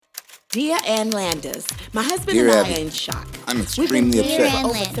Dear Ann Landers, my husband Dear and I Abby, are in shock. I'm extremely upset. For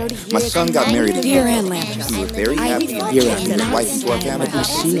over 30 years. My son got married in Dear April. Ann Landers. We were very happy and Dear took his Abby. wife into our family But we've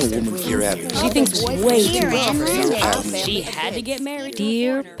seen a business. woman. Dear Abby. She thinks way too much of Dear herself. Abby. She had to get married.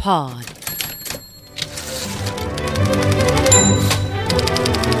 Dear Pod.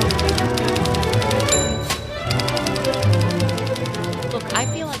 Look, I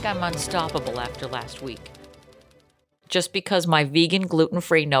feel like I'm unstoppable after last week. Just because my vegan,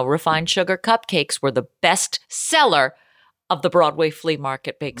 gluten-free, no refined sugar cupcakes were the best seller of the Broadway Flea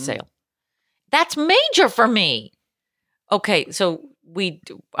Market bake sale. That's major for me. Okay, so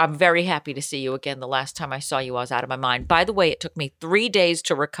I'm very happy to see you again. The last time I saw you, I was out of my mind. By the way, it took me 3 days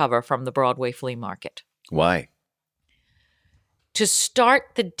to recover from the Broadway Flea Market. Why? To start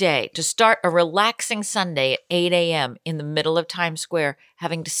the day, to start a relaxing Sunday at 8 a.m. in the middle of Times Square,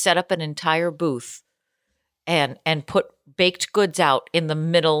 having to set up an entire booth and put baked goods out in the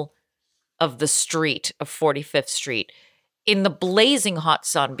middle of the street of 45th Street in the blazing hot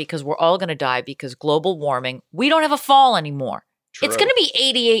sun because we're all going to die because global warming. We don't have a fall anymore. True. It's going to be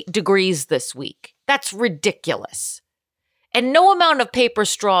 88 degrees this week. That's ridiculous. And no amount of paper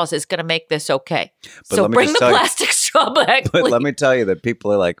straws is going to make this okay. But So let me bring just the tell you- plastic straw back, But please. let me tell you that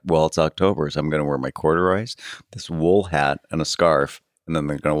people are like, well, it's October, so I'm going to wear my corduroys, this wool hat, and a scarf. And then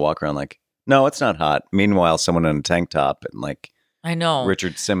they're going to walk around like, no, it's not hot. Meanwhile, someone in a tank top and like I know.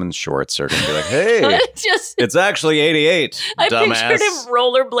 Richard Simmons shorts are going to be like, hey, Just it's actually 88, I dumbass. pictured him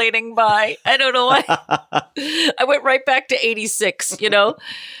rollerblading by. I don't know why. I went right back to 86, you know?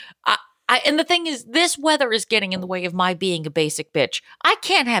 And the thing is, this weather is getting in the way of my being a basic bitch. I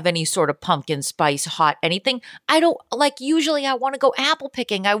can't have any sort of pumpkin spice hot anything. I don't, like, usually I want to go apple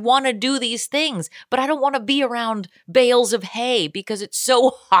picking. I want to do these things, but I don't want to be around bales of hay because it's so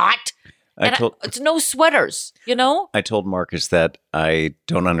hot. It's no sweaters, you know? I told Marcus that I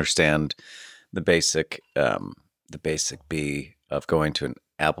don't understand the basic B of going to an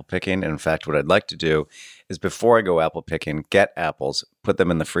apple picking. And in fact, what I'd like to do is before I go apple picking, get apples, put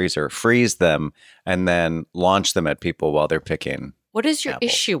them in the freezer, freeze them, and then launch them at people while they're picking. What is your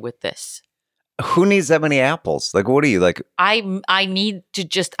apples. issue with this? Who needs that many apples? Like, what are you like? I need to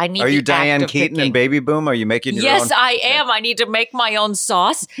just, I need Are the you act Diane of Keaton picking. and Baby Boom? Are you making your own? Yes, I am. I need to make my own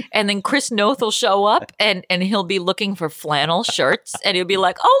sauce. And then Chris Noth will show up and he'll be looking for flannel shirts. And he'll be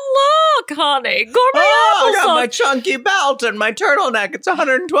like, oh, look, honey, gourmet I got my applesauce. chunky belt and my turtleneck. It's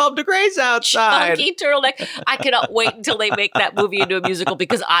 112 degrees outside. Chunky turtleneck. I cannot wait until they make that movie into a musical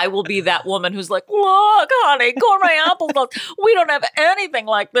because I will be that woman who's like, look, honey, gourmet applesauce. We don't have anything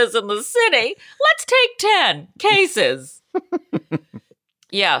like this in the city. Let's take 10 cases.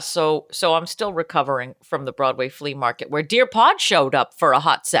 Yeah, so I'm still recovering from the Broadway Flea Market where Dear Pod showed up for a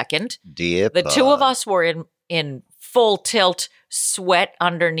hot second. Dear The two of Pod. us were in full tilt sweat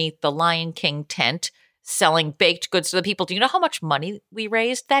underneath the Lion King tent selling baked goods to the people. Do you know how much money we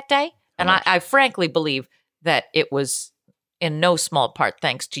raised that day? And I frankly believe that it was in no small part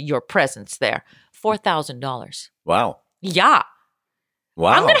thanks to your presence there. $4,000. Wow. Yeah.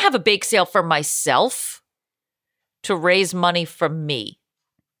 Wow. I'm going to have a bake sale for myself to raise money for me.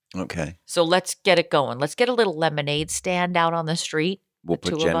 Okay. So let's get it going. Let's get a little lemonade stand out on the street. We'll the put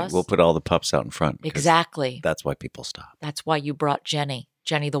two of Jenny. us. We'll put all the pups out in front. 'cause Exactly. That's why people stop. That's why you brought Jenny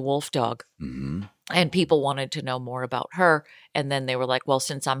the wolf dog. Mm-hmm. And people wanted to know more about her. And then they were like, well,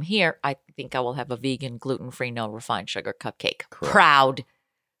 since I'm here, I think I will have a vegan, gluten-free, no refined sugar cupcake. Correct. Proud.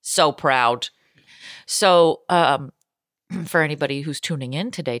 So proud. So for anybody who's tuning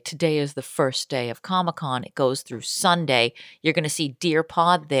in today is the first day of Comic-Con. It goes through Sunday. You're going to see Dear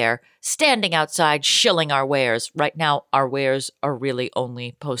Pod there standing outside shilling our wares. Right now, our wares are really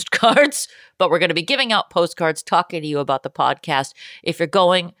only postcards, but we're going to be giving out postcards, talking to you about the podcast. If you're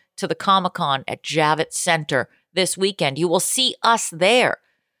going to the Comic-Con at Javits Center this weekend, you will see us there.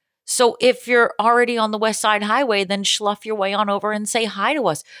 So if you're already on the West Side Highway, then schluff your way on over and say hi to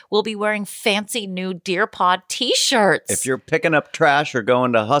us. We'll be wearing fancy new Dear Pod t-shirts. If you're picking up trash or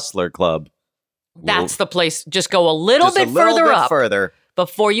going to Hustler Club, That's the place. Just go a little just bit a little further bit up further.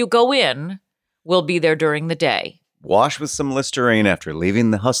 before you go in. We'll be there during the day. Wash with some Listerine after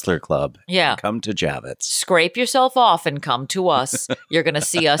leaving the Hustler Club. Yeah. And come to Javits. Scrape yourself off and come to us. You're going to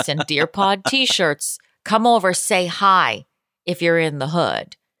see us in Dear Pod t-shirts. Come over, say hi if you're in the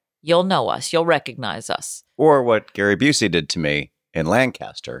hood. You'll know us. You'll recognize us. Or what Gary Busey did to me in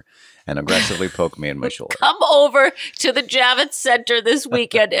Lancaster and aggressively poke me in my shoulder. Come over to the Javits Center this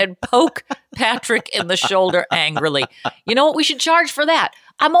weekend and poke Patrick in the shoulder angrily. You know what? We should charge for that.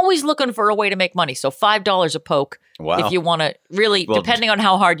 I'm always looking for a way to make money. So $5 a poke Wow. if you want to really, Well, depending on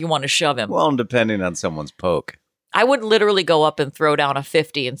how hard you want to shove him. Well, depending on someone's poke. I would literally go up and throw down a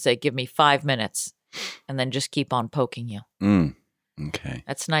 50 and say, give me 5 minutes, and then just keep on poking you. Okay.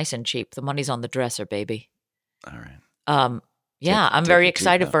 That's nice and cheap. The money's on the dresser, baby. All right. Yeah, I'm take very your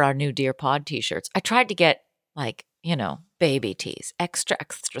excited teeth for our new Dear Pod t-shirts. I tried to get baby tees, extra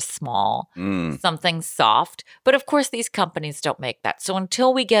small, something soft. But of course, these companies don't make that. So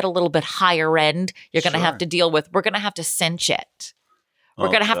until we get a little bit higher end, you're going to have to we're going to have to cinch it. We're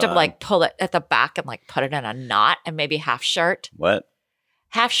going to have to pull it at the back and put it in a knot and maybe half shirt. What?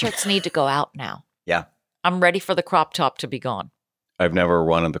 Half shirts need to go out now. Yeah. I'm ready for the crop top to be gone. I've never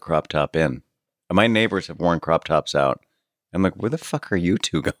wanted the crop top in. My neighbors have worn crop tops out. I'm like, where the fuck are you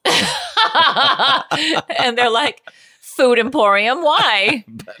two going? And they're like, Food Emporium, why?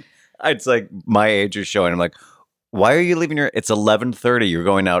 It's like my age is showing. I'm like, why are you leaving it's 11:30. You're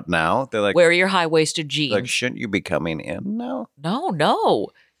going out now? They're like, wear your high-waisted jeans. Like, shouldn't you be coming in now? No.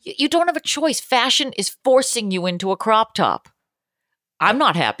 You don't have a choice. Fashion is forcing you into a crop top. I'm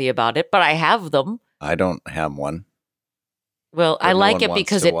not happy about it, but I have them. I don't have one. Well, But I no like one it wants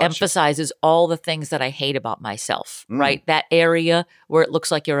because to it watch it. emphasizes all the things that I hate about myself, right? That area where it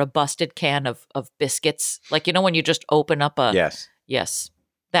looks like you're a busted can of biscuits. Like, when you just open up a... Yes.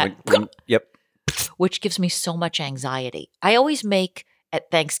 That... Yep. Which gives me so much anxiety. I always make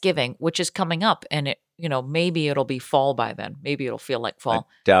at Thanksgiving, which is coming up, and it, maybe it'll be fall by then. Maybe it'll feel like fall.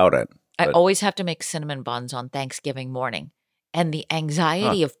 I doubt it. I but- always have to make cinnamon buns on Thanksgiving morning. And the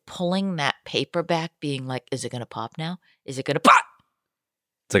anxiety of pulling that paper back, being like, is it going to pop now? Is it going to pop?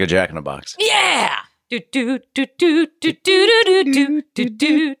 It's like a Jack in a Box. Yeah. Do do do do do do do do do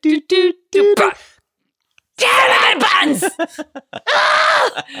do do do do. Cinnamon buns.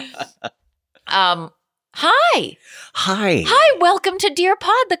 Hi. Hi, welcome to Dear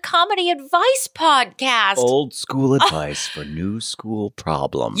Pod, the comedy advice podcast. Old school advice for new school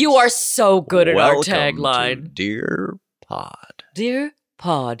problems. You are so good at our Welcome tagline. to Dear Pod. Dear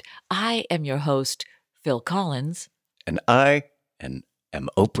Pod, I am your host, Phil Collins. And I am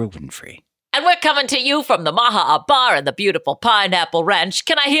Oprah Winfrey. And we're coming to you from the Maha Bar and the beautiful Pineapple Ranch.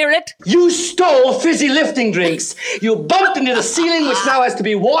 Can I hear it? You stole fizzy lifting drinks. You bumped into the ceiling, which now has to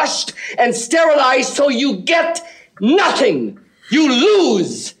be washed and sterilized, so you get nothing. You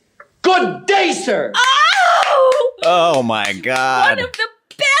lose. Good day, sir. Oh, my God. One of the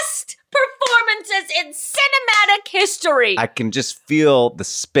best performances in cinematic history. I can just feel the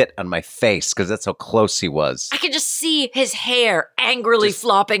spit on my face because that's how close he was. I can just see his hair angrily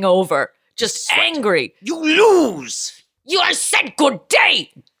flopping over. Just angry. You lose. You are said good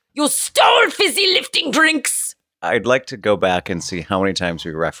day. You stole fizzy lifting drinks. I'd like to go back and see how many times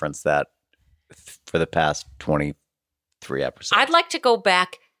we referenced that for the past 23 episodes. I'd like to go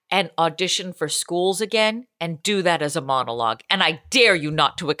back and audition for schools again and do that as a monologue. And I dare you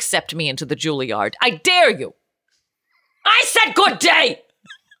not to accept me into the Juilliard. I dare you. I said good day.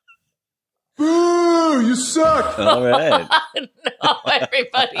 Boo! You suck! All right. No,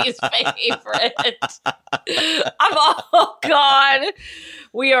 everybody's favorite. Oh, God.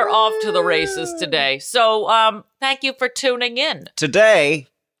 We are off to the races today. So thank you for tuning in. Today,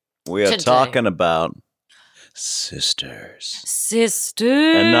 we are Today. talking about sisters.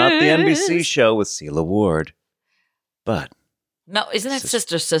 Sisters. And not the NBC show with Celia Ward. But No, isn't that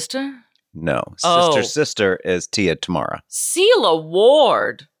Sister? no, Oh. Sister is Tia Tamara. Celia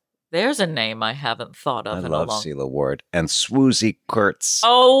Ward. There's a name I haven't thought I of in a love long. Celia Ward. And Swoozie Kurtz.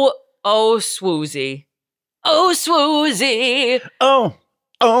 Oh, Swoozie. Oh, Swoozie. Oh,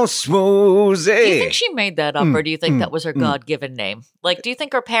 Swoozie. Do you think she made that up, or do you think that was her God-given name? Like, do you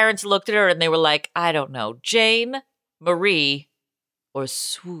think her parents looked at her and they were like, I don't know, Jane, Marie, or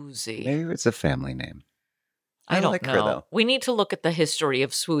Swoozie? Maybe it's a family name. I don't like know. her, though. We need to look at the history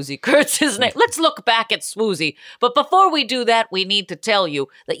of Swoozie Kurtz's name. Let's look back at Swoozie. But before we do that, we need to tell you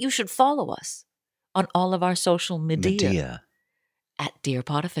that you should follow us on all of our social media. Medea. At Dear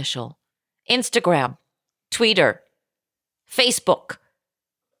Pod Official. Instagram, Twitter, Facebook,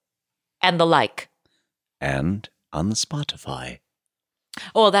 and the like. And on the Spotify.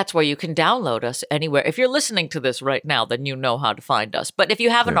 Oh, that's where you can download us anywhere. If you're listening to this right now, then you know how to find us. But if you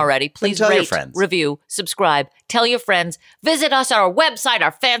haven't Clear. already, please tell your rate, friends. review, subscribe, tell your friends. Visit us at our website,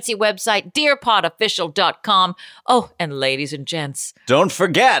 our fancy website, dearpodofficial.com. Oh, and ladies and gents, Don't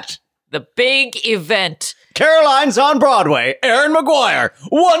forget, the big event. Caroline's on Broadway. Aaron Maguire.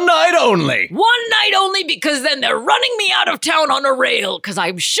 One night only. One night only, because then they're running me out of town on a rail, because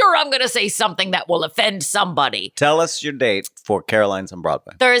I'm sure I'm going to say something that will offend somebody. Tell us your date for Caroline's on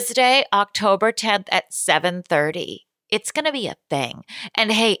Broadway. Thursday, October 10th at 7:30. It's going to be a thing.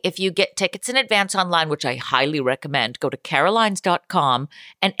 And hey, if you get tickets in advance online, which I highly recommend, go to carolines.com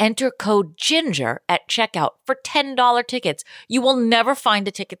and enter code GINGER at checkout for $10 tickets. You will never find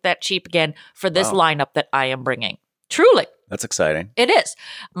a ticket that cheap again for this lineup that I am bringing. Truly. That's exciting. It is.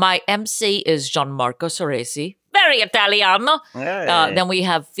 My MC is Gianmarco Soresi. Very Italiano. Hey. Then we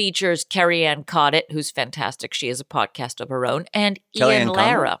have features Carrie Ann Coddett, who's fantastic. She has a podcast of her own. And Kellyanne Ian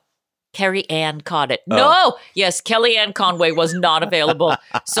Lara. Conway? Carrie Ann Coddett. Oh. No! Yes, Kellyanne Conway was not available.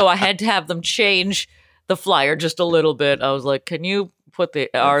 So I had to have them change the flyer just a little bit. I was like, can you put the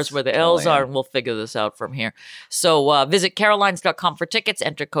R's where the L's are, and we'll figure this out from here. So visit carolines.com for tickets.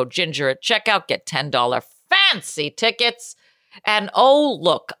 Enter code GINGER at checkout. Get $10 fancy tickets. And oh,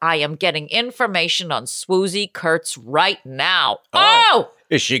 look, I am getting information on Swoosie Kurtz right now. Oh!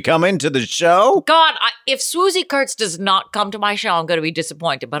 Is she coming to the show? God, if Swoosie Kurtz does not come to my show, I'm going to be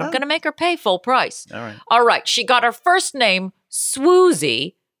disappointed, but I'm going to make her pay full price. All right. All right. She got her first name,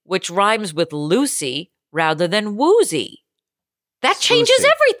 Swoosie, which rhymes with Lucy rather than Woozy. That changes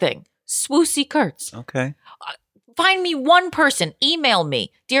Swoosie. everything. Swoosie Kurtz. Okay. Find me one person, email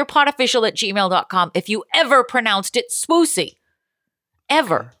me, dearpodofficial@gmail.com, if you ever pronounced it Swoosie.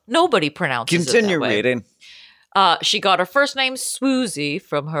 Ever. Nobody pronounces Continue it that way. reading. She got her first name Swoosie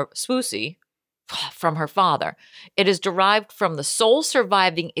from her father. It is derived from the sole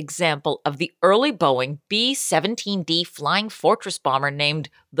surviving example of the early Boeing B-17D Flying Fortress bomber named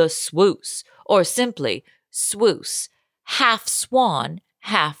the Swoose, or simply Swoose, half swan,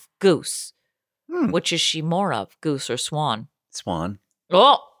 half goose. Which is she more of, goose or swan? Swan.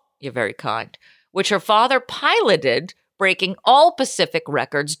 Oh, you're very kind. Which her father piloted, breaking all Pacific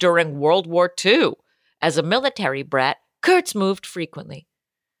records during World War II. As a military brat, Kurtz moved frequently.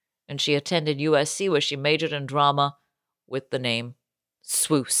 And she attended USC, where she majored in drama with the name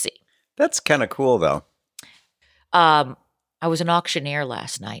Swoosie. That's kind of cool, though. I was an auctioneer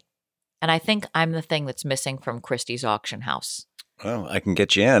last night, and I think I'm the thing that's missing from Christie's auction house. Well, I can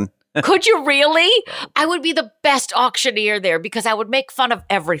get you in. Could you really? I would be the best auctioneer there because I would make fun of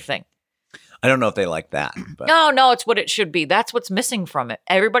everything. I don't know if they like that. But. No, it's what it should be. That's what's missing from it.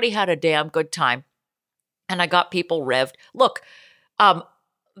 Everybody had a damn good time. And I got people revved. Look,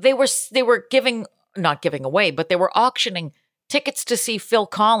 they were not giving away, but they were auctioning tickets to see Phil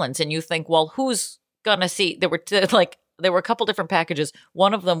Collins. And you think, well, who's gonna see? There were a couple different packages.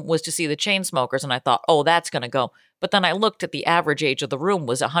 One of them was to see the Chainsmokers, and I thought, oh, that's gonna go. But then I looked at the average age of the room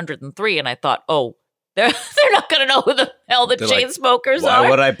was 103, and I thought, oh, they're not gonna know who the hell the Chainsmokers are. Why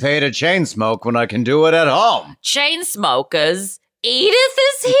would I pay to chain smoke when I can do it at home? Chainsmokers. Edith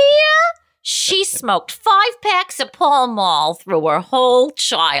is here. She smoked 5 packs of Pall Mall through her whole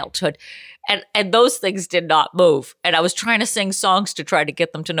childhood. And those things did not move. And I was trying to sing songs to try to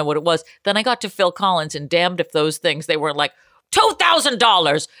get them to know what it was. Then I got to Phil Collins, and damned if those things, they were like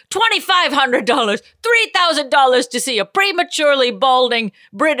 $2,000, $2,500, $3,000 to see a prematurely balding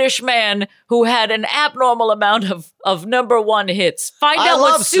British man who had an abnormal amount of #1 hits. Find I out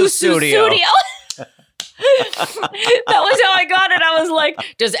love what Sussudio. That was how I got it. I was like,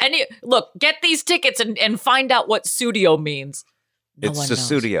 get these tickets and find out what studio means. It's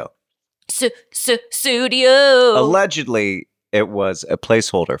Sussudio. Studio. Allegedly, it was a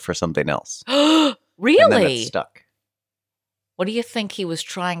placeholder for something else. Really? And then it stuck. What do you think he was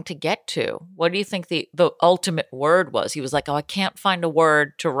trying to get to? What do you think the ultimate word was? He was like, oh, I can't find a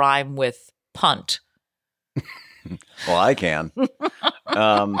word to rhyme with punt. Well, I can.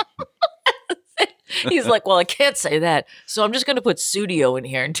 He's like, well, I can't say that, so I'm just going to put studio in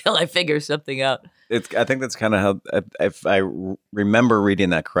here until I figure something out. I think that's kind of how, if I remember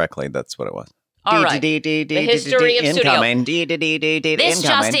reading that correctly, that's what it was. All right. The history of incoming. This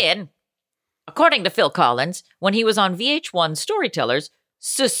just in. According to Phil Collins, when he was on VH1 Storytellers,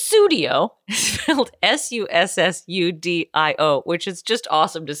 Sussudio, spelled Sussudio, which is just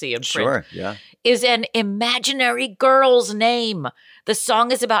awesome to see in print. Sure, yeah. Is an imaginary girl's name. The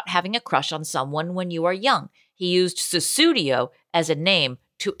song is about having a crush on someone when you are young. He used Sussudio as a name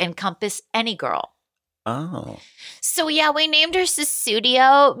to encompass any girl. Oh. So yeah, we named her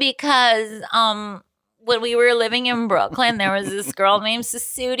Sussudio because when we were living in Brooklyn, there was this girl named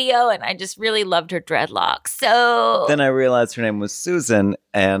Sussudio, and I just really loved her dreadlocks. So then I realized her name was Susan,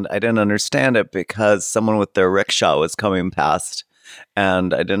 and I didn't understand it because someone with their rickshaw was coming past,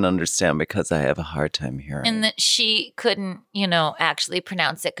 and I didn't understand because I have a hard time hearing. And that she couldn't, actually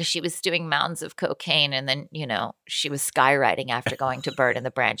pronounce it because she was doing mounds of cocaine, and then, she was skywriting after going to Bird in the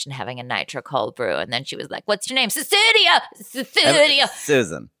Branch and having a nitro cold brew, and then she was like, "What's your name?" Sussudio.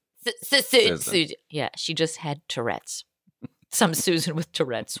 Susan. Susan. Yeah, she just had Tourette's. Some Susan with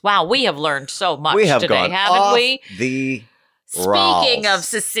Tourette's. Wow, we have learned so much We have today, gone haven't off we? the Speaking of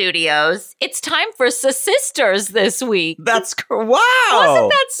Rawls. Susudios, it's time for Sisters this week. That's wow.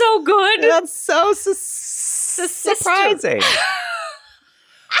 Wasn't that so good? That's so surprising.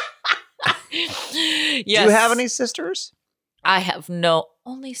 Yes. Do you have any sisters? I have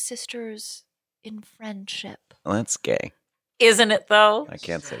only sisters in friendship. Well, that's gay. Isn't it though? I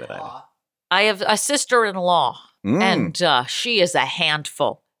can't say that either. I have a sister-in-law, Mm. and she is a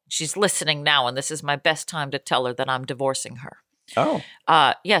handful. She's listening now, and this is my best time to tell her that I'm divorcing her. Oh,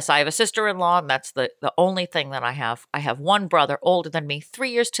 Yes, I have a sister-in-law, and that's the only thing that I have. I have one brother older than me, 3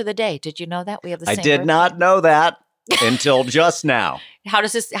 years to the day. Did you know that? We have the I same did birthday. not know that until just now. How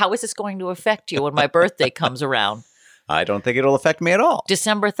is this going to affect you when my birthday comes around? I don't think it'll affect me at all.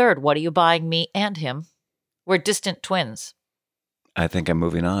 December 3rd, what are you buying me and him? We're distant twins. I think I'm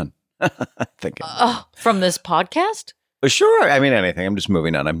moving on. I think From this podcast? sure. I mean, anything. I'm just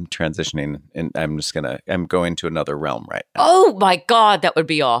moving on. I'm transitioning, and I'm going to another realm right now. Oh my God, that would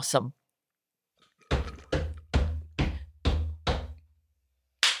be awesome.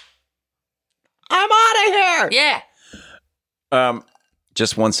 I'm out of here. Yeah.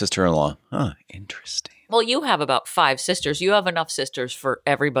 Just one sister-in-law. Huh. Interesting. Well, you have about 5 sisters. You have enough sisters for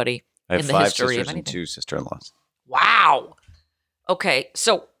everybody I have in the 5 history sisters of and anything. 2 sister-in-laws Wow. Okay,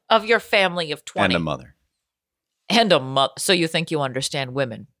 so of your family of 20. and a mother. And a mother. So you think you understand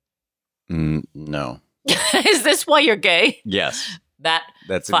women. No. Is this why you're gay? Yes. That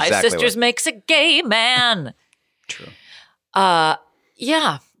That's 5 exactly sisters what- makes a gay man. True. Yeah.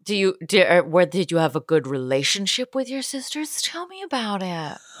 Where did you have a good relationship with your sisters? Tell me about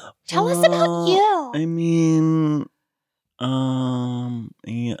it. Tell us about you. I mean,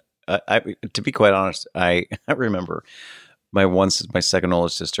 yeah. I to be quite honest, I remember my second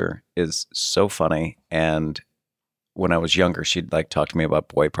oldest sister is so funny, and when I was younger, she'd like talk to me about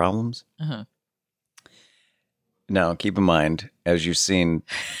boy problems. Uh-huh. Now, keep in mind, as you've seen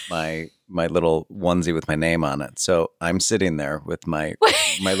my little onesie with my name on it, so I'm sitting there with my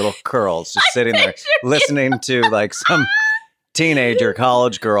little curls, just sitting there listening to like some teenager,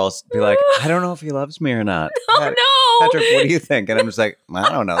 college girls be like, I don't know if he loves me or not. Oh, no. Patrick, what do you think? And I'm just like, I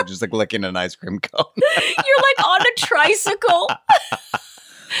don't know, just like licking an ice cream cone. You're like on a tricycle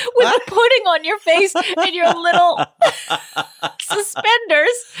with a pudding on your face and your little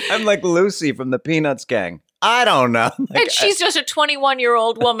suspenders. I'm like Lucy from the Peanuts gang. I don't know. Like, And she's just a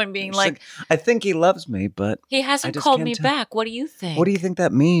 21-year-old woman being she's like, I think he loves me, but he I hasn't just called can't me tell. back. What do you think? what do you think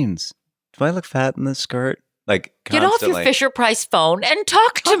that means? Do I look fat in this skirt? Like Get off constantly. your Fisher Price phone and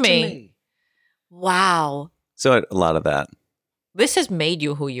talk to me. Wow. So a lot of that. This has made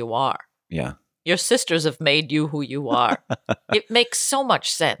you who you are. Yeah. Your sisters have made you who you are. It makes so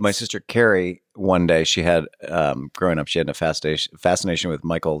much sense. My sister Carrie, one day she had, growing up, she had a fascination with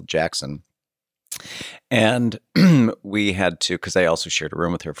Michael Jackson. And we had to, because I also shared a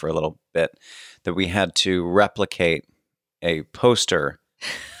room with her for a little bit, that we had to replicate a poster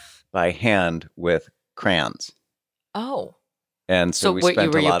by hand with crayons. Oh. And so we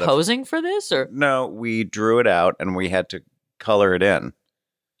spent were a you lot of... posing for this? Or No, we drew it out and we had to color it in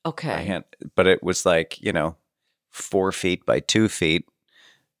by okay. hand. But it was like, 4 feet by 2 feet,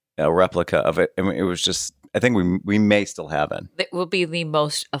 a replica of it. I mean, it was just, I think we may still have it. It would be the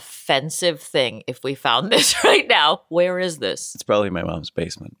most offensive thing if we found this right now. Where is this? It's probably my mom's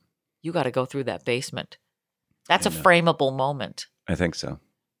basement. You got to go through that basement. That's I a know. frameable moment. I think so.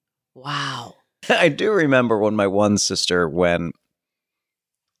 Wow. I do remember when my one sister, when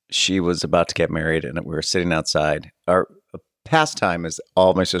she was about to get married and we were sitting outside, our pastime is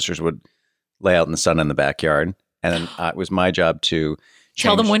all my sisters would lay out in the sun in the backyard. And then it was my job to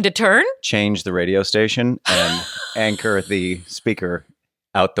Tell them when to turn? change the radio station and anchor the speaker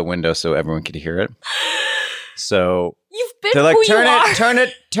out the window so everyone could hear it. So You've been they're like, who turn you are. it, turn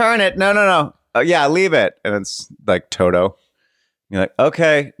it, turn it. No. Yeah, leave it. And it's like Toto. You're like,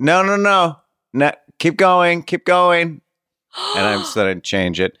 okay, no. Keep going. And I'm so I'd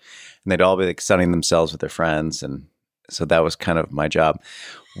change it. And they'd all be like sunning themselves with their friends. And so that was kind of my job.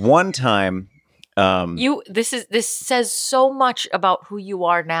 One time, This says so much about who you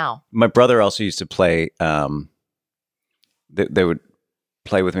are now. my brother also used to play, they would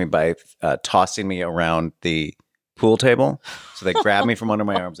play with me by tossing me around the pool table. So they grab me from under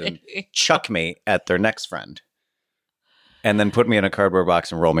my arms and chuck me at their next friend. And then put me in a cardboard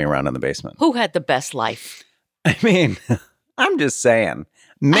box and roll me around in the basement. Who had the best life? I mean, I'm just saying,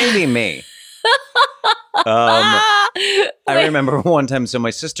 maybe me. I remember one time, so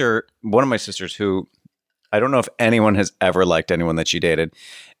one of my sisters who, I don't know if anyone has ever liked anyone that she dated,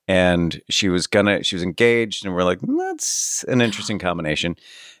 and she was engaged, and we're like, that's an interesting combination.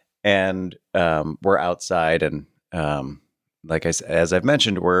 And we're outside, and like as I've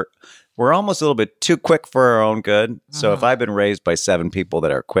mentioned, we're almost a little bit too quick for our own good. So if I've been raised by 7 people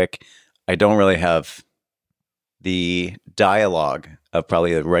that are quick, I don't really have the dialogue of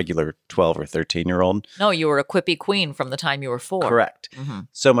probably a regular 12 or 13-year-old. No, you were a quippy queen from the time you were 4. Correct.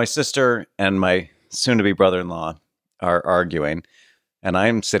 So my sister and my soon-to-be brother-in-law are arguing, and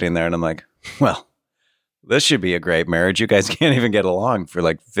I'm sitting there and I'm like, well, this should be a great marriage. You guys can't even get along for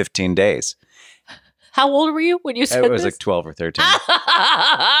like 15 days. How old were you when you said It was this? like 12 or 13.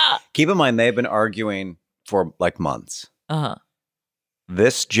 Keep in mind, they've been arguing for like months. Uh-huh.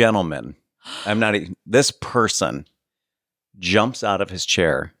 This gentleman, this person jumps out of his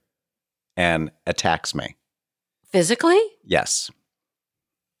chair and attacks me. Physically? Yes.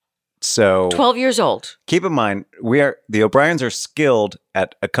 So 12 years old. keep in mind, the O'Briens are skilled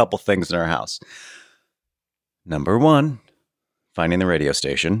at a couple things in our house. Number 1, finding the radio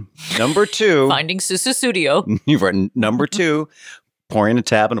station. Number 2, Finding Susu Studio. you've written number 2, pouring a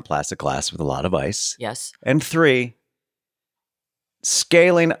tab in a plastic glass with a lot of ice. Yes. And 3,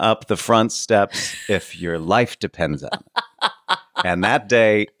 scaling up the front steps if your life depends on it. And that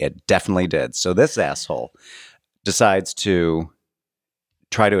day, it definitely did. So this asshole decides to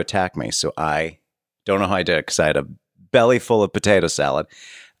try to attack me. So I don't know how I did it because I had a belly full of potato salad.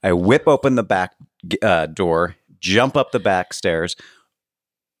 I whip open the back door, jump up the back stairs,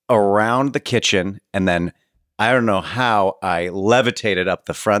 around the kitchen, and then I don't know how I levitated up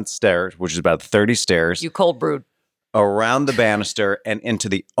the front stairs, which is about 30 stairs, You cold brewed. around the banister, and into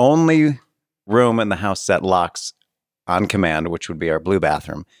the only room in the house that locks on command, which would be our blue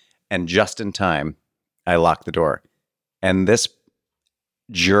bathroom. And just in time, I locked the door. And this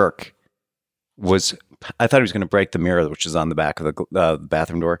jerk I thought he was going to break the mirror, which is on the back of the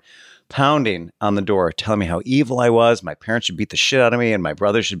bathroom door, pounding on the door, telling me how evil I was. My parents should beat the shit out of me, and my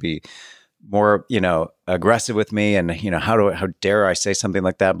brother should be more, aggressive with me. And, how dare I say something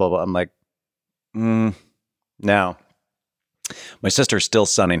like that? Blah, blah. I'm like, no. My sister's still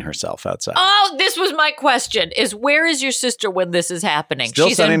sunning herself outside. Oh, this was my question, is where is your sister when this is happening? Still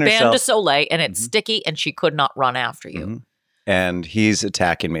She's in sunning Bain de herself. Soleil, and it's sticky, and she could not run after you. Mhm. And he's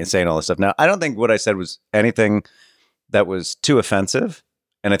attacking me and saying all this stuff. Now, I don't think what I said was anything that was too offensive.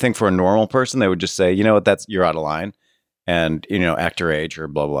 And I think for a normal person, they would just say, you know what, you're out of line. And, act your age or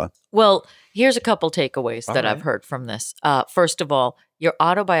blah, blah. Well, here's a couple takeaways All that right. I've heard from this. First of all, your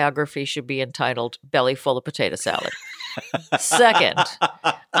autobiography should be entitled Belly Full of Potato Salad. Second,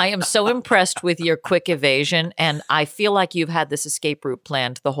 I am so impressed with your quick evasion, and I feel like you've had this escape route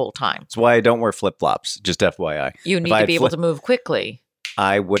planned the whole time. That's why I don't wear flip-flops, just FYI. You If need I to had be able to move quickly.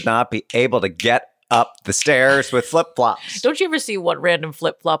 I would not be able to get up the stairs with flip-flops. Don't you ever see one random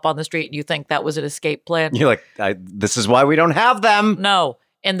flip-flop on the street and you think that was an escape plan? You're like, this is why we don't have them. No.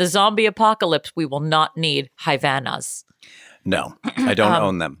 In the zombie apocalypse, we will not need Havanas. No, I don't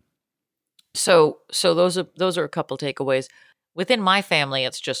own them. So those are a couple takeaways. Within my family,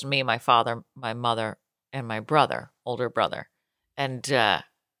 it's just me, my father, my mother, and my brother, older brother. And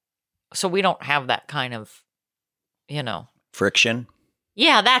so we don't have that kind of, Friction.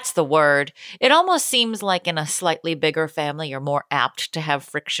 Yeah, that's the word. It almost seems like in a slightly bigger family, you're more apt to have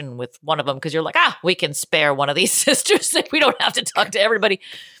friction with one of them because you're like, we can spare one of these sisters. We don't have to talk to everybody.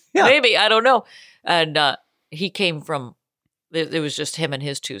 Yeah. Maybe, I don't know. And he came from, it was just him and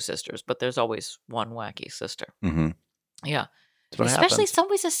his 2 sisters, but there's always one wacky sister. Mm-hmm. Yeah. That's what Especially happens.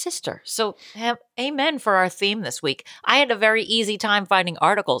 somebody's a sister. So amen for our theme this week. I had a very easy time finding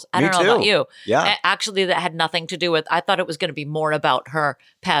articles. I Me don't know about too. you. Yeah. Actually, that had nothing to do with, I thought it was going to be more about her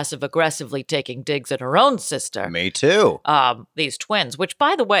passive aggressively taking digs at her own sister. Me too. These twins, which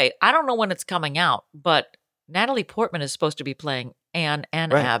by the way, I don't know when it's coming out, but Natalie Portman is supposed to be playing Anne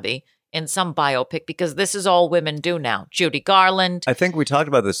and Right. Abby in some biopic because this is all women do now. Judy Garland. I think we talked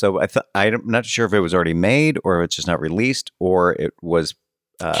about this. So I'm not sure if it was already made or it's just not released or it was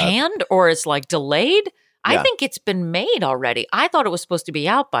Canned or it's like delayed. I Yeah. think it's been made already. I thought it was supposed to be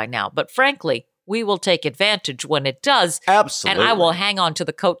out by now, but frankly, we will take advantage when it does. absolutely. And I will hang on to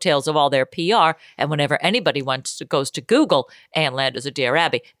the coattails of all their PR. And whenever anybody goes to Google Ann Landers or Dear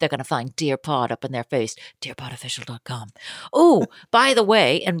Abby, they're going to find Dear Pod up in their face, dearpodofficial.com. Oh, by the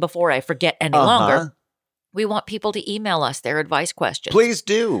way, and before I forget any longer, we want people to email us their advice questions. Please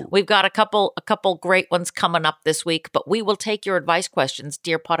do. We've got a couple great ones coming up this week, but we will take your advice questions,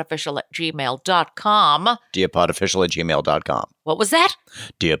 dearpodofficial@gmail.com. Dearpodofficial@gmail.com. What was that?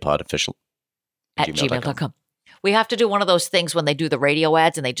 Dearpodofficial. At gmail.com. We have to do one of those things when they do the radio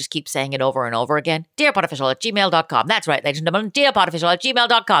ads and they just keep saying it over and over again. DearPodOfficial@gmail.com. That's right, ladies and gentlemen.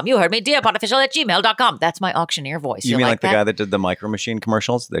 DearPodOfficial@gmail.com. You heard me. DearPodOfficial@gmail.com. That's my auctioneer voice. You mean like the guy that did the Micro Machine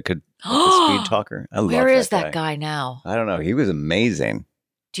commercials that could the speed talker? I love Where is that that guy now? I don't know. He was amazing.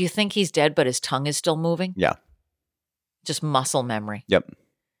 Do you think he's dead, but his tongue is still moving? Yeah. Just muscle memory. Yep.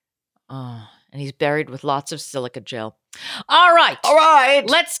 Oh, and he's buried with lots of silica gel. All right.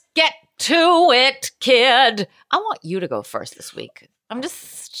 Let's get to it, kid. I want you to go first this week. I'm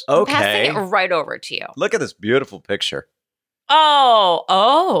just passing it right over to you. Look at this beautiful picture.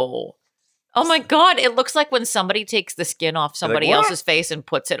 Oh my God. It looks like when somebody takes the skin off somebody else's face and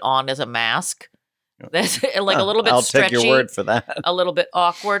puts it on as a mask. That's like a little bit stretchy. I'll take your word for that. A little bit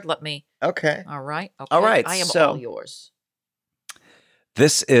awkward. Let me. Okay. All right. Okay. All right. I am so, all yours.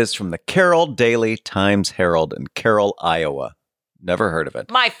 This is from the Carroll Daily Times Herald in Carroll, Iowa. Never heard of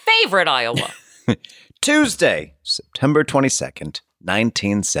it. My favorite Iowa. Tuesday, September 22nd,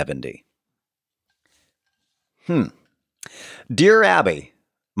 1970. Dear Abby,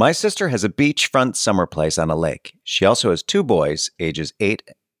 my sister has a beachfront summer place on a lake. She also has 2 boys, ages 8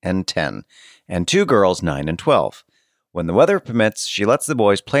 and 10, and 2 girls, 9 and 12. When the weather permits, she lets the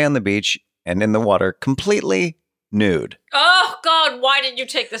boys play on the beach and in the water completely nude. Oh, God, why did you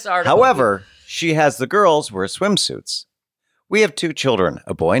take this article? However, she has the girls wear swimsuits. We have 2 children,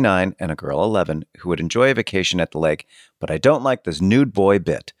 a boy 9 and a girl 11, who would enjoy a vacation at the lake, but I don't like this nude boy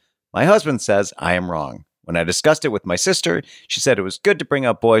bit. My husband says I am wrong. When I discussed it with my sister, she said it was good to bring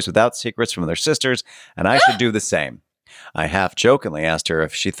up boys without secrets from their sisters, and I should do the same. I half-jokingly asked her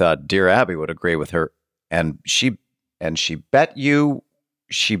if she thought Dear Abby would agree with her, and she bet you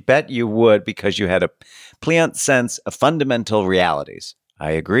would because you had a pliant sense of fundamental realities.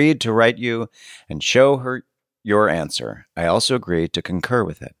 I agreed to write you and show her your answer. I also agreed to concur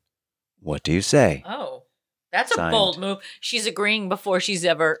with it. What do you say? Oh, that's Signed. a bold move. She's agreeing before she's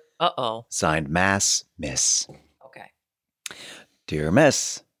ever... Uh-oh. Signed, Mass Miss. Okay. Dear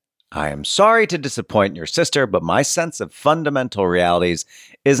Miss, I am sorry to disappoint your sister, but my sense of fundamental realities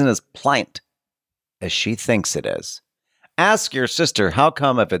isn't as pliant as she thinks it is. Ask your sister how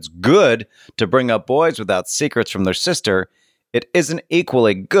come if it's good to bring up boys without secrets from their sister, it isn't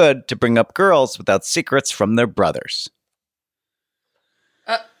equally good to bring up girls without secrets from their brothers.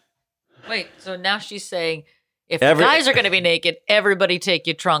 Wait, so now she's saying, if the guys are going to be naked, everybody take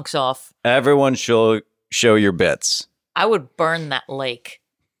your trunks off. Everyone show your bits. I would burn that lake.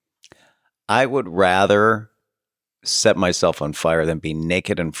 I would rather set myself on fire than be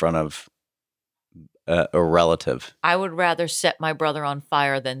naked in front of a relative. I would rather set my brother on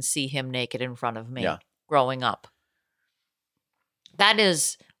fire than see him naked in front of me growing up. That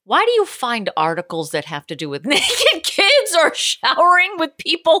is, why do you find articles that have to do with naked kids or showering with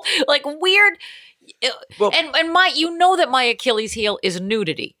people? Like weird. Well, and you know that my Achilles heel is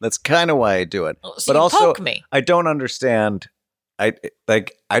nudity. That's kind of why I do it. So but you also, poke me. I don't understand. I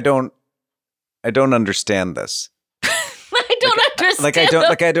don't understand this.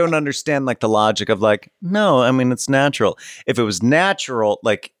 I don't understand like the logic of like, no, I mean, it's natural. If it was natural,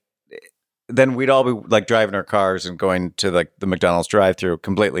 like, then we'd all be like driving our cars and going to like the McDonald's drive-thru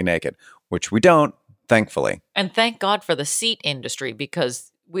completely naked, which we don't, thankfully. And thank God for the seat industry,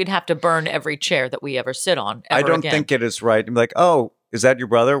 because we'd have to burn every chair that we ever sit on. I don't think it is right. I'm like, oh, is that your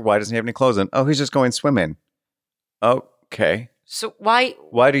brother? Why doesn't he have any clothes on? Oh, he's just going swimming. Okay. So why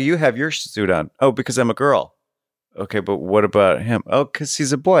do you have your suit on? Oh, because I'm a girl. Okay, but what about him? Oh, because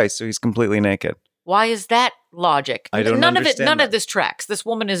he's a boy, so he's completely naked. Why is that logic? I don't understand None of this tracks. This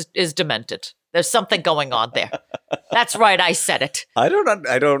woman is demented. There's something going on there. That's right. I said it. I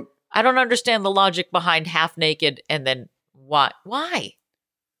don't understand the logic behind half naked and then why? Why?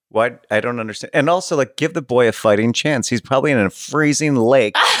 I don't understand. And also, like, give the boy a fighting chance. He's probably in a freezing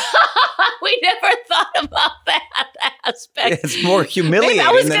lake. We never thought about that aspect. It's more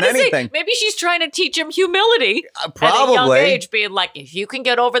humiliating than anything. Maybe she's trying to teach him humility probably. at a young age, being like, if you can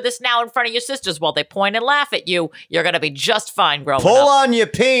get over this now in front of your sisters while they point and laugh at you, you're going to be just fine growing up. Pull on your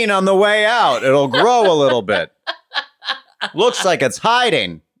peen on the way out. It'll grow a little bit. Looks like it's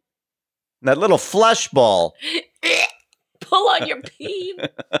hiding. That little flesh ball. Pull on your peen.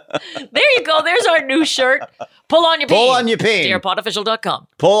 There you go. There's our new shirt. Pull on your peen. Pull on your peen. DearPodOfficial.com.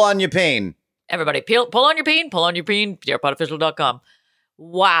 Pull on your peen. Everybody, pull on your peen. Pull on your peen. DearPodOfficial.com.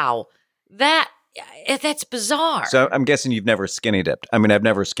 Wow. That's bizarre. So I'm guessing you've never skinny dipped. I mean, I've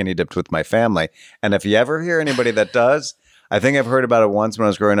never skinny dipped with my family. And if you ever hear anybody that does, I think I've heard about it once when I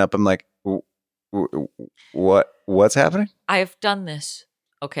was growing up. I'm like, what's happening? I've done this.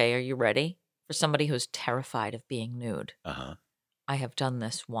 Okay, are you ready? For somebody who's terrified of being nude. Uh-huh. I have done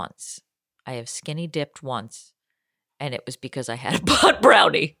this once. I have skinny dipped once. And it was because I had a butt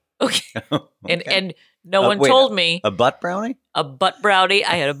brownie. Okay. And no one Wait, told me A butt brownie? a butt brownie.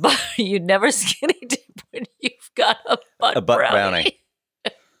 I had a butt. You never skinny dip when you've got a butt brownie.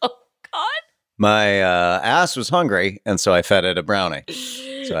 Oh, God. My ass was hungry, and so I fed it a brownie.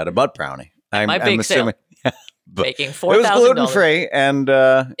 So I had a butt brownie. My bake sale. But Making it was $4,000. gluten-free, and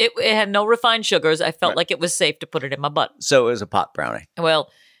It had no refined sugars. I felt like it was safe to put it in my butt. so it was a pot brownie. Well,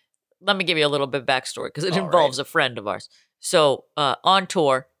 let me give you a little bit of backstory because it All involves a friend of ours. So on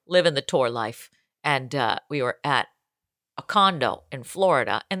tour, living the tour life, and we were at a condo in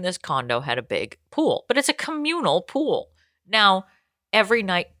Florida, and this condo had a big pool, but it's a communal pool. Now, every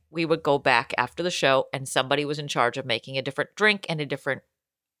night we would go back after the show, and somebody was in charge of making a different drink and a different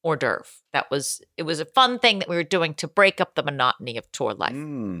hors d'oeuvre. It was a fun thing that we were doing to break up the monotony of tour life.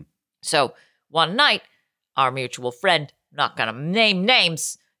 So one night, our mutual friend, not going to name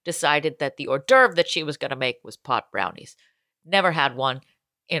names, decided that the hors d'oeuvre that she was going to make was pot brownies. Never had one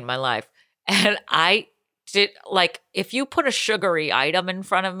in my life. And I did, like, if you put a sugary item in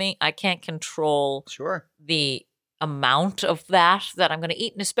front of me, I can't control Sure. the amount of that I'm going to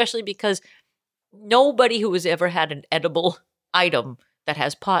eat. And especially because nobody who has ever had an edible item that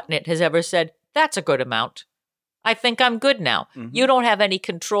has pot in it has ever said, that's a good amount. I think I'm good now. You don't have any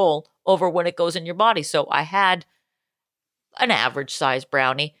control over when it goes in your body. So I had an average size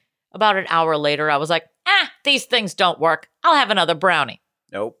brownie. About an hour later, I was like, these things don't work. I'll have another brownie.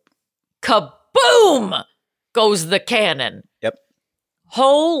 Nope. Kaboom goes the cannon. Yep.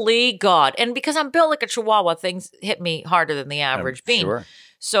 Holy God. And because I'm built like a chihuahua, things hit me harder than the average bean. Sure.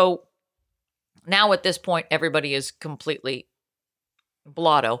 So now at this point, everybody is completely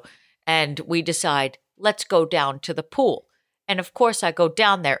blotto. And we decide, let's go down to the pool. And of course, I go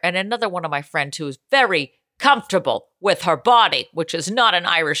down there. And another one of my friends who is very comfortable with her body, which is not an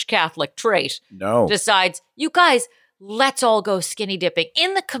Irish Catholic trait, No. decides, you guys, let's all go skinny dipping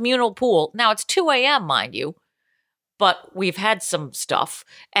in the communal pool. Now, it's 2 a.m., mind you, but we've had some stuff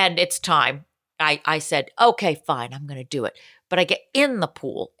and it's time. I said, okay, fine, I'm going to do it. But I get in the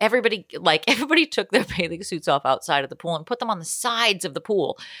pool. Everybody took their bathing suits off outside of the pool and put them on the sides of the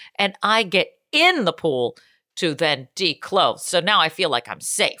pool. And I get in the pool to then declothe. So now I feel like I'm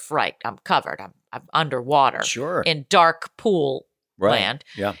safe, right? I'm covered. I'm underwater. Sure. In dark pool Right. land.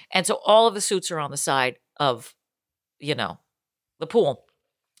 Yeah. And so all of the suits are on the side of, the pool.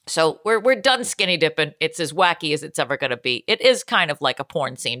 So we're done skinny dipping. It's as wacky as it's ever going to be. It is kind of like a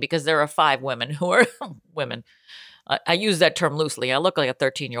porn scene because there are 5 women who are women. I use that term loosely. I look like a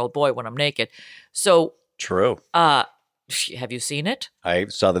 13-year-old boy when I'm naked. So, True. have you seen it? I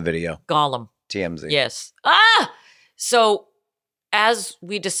saw the video. Gollum. TMZ. Yes. So as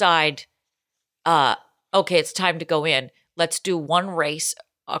we decide, okay, it's time to go in. Let's do one race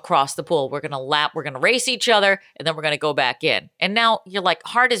across the pool. We're going to race each other, and then we're going to go back in. And now your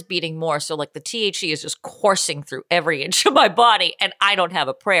heart is beating more. So the THC is just coursing through every inch of my body, and I don't have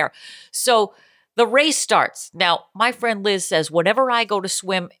a prayer. So the race starts. Now, my friend Liz says, whenever I go to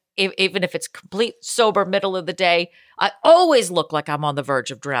swim, even if it's complete sober middle of the day, I always look like I'm on the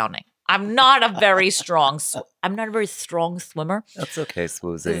verge of drowning. I'm not a very strong swimmer. That's okay,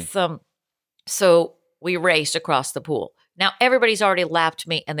 Swoozy. So we race across the pool. Now, everybody's already lapped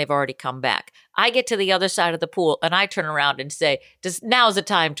me and they've already come back. I get to the other side of the pool and I turn around and say, now's the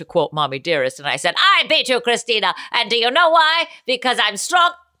time to quote Mommy Dearest. And I said, I beat you, Christina. And do you know why? Because I'm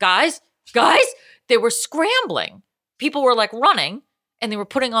strong. Guys, they were scrambling. People were running and they were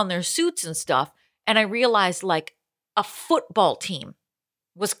putting on their suits and stuff. And I realized a football team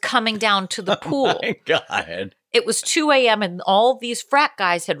was coming down to the pool. Oh my God. It was 2 a.m. and all these frat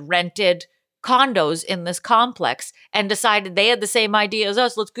guys had rented condos in this complex and decided they had the same idea as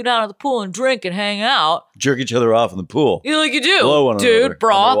us. Let's go down to the pool and drink and hang out. Jerk each other off in the pool. You do. Blow one dude, another.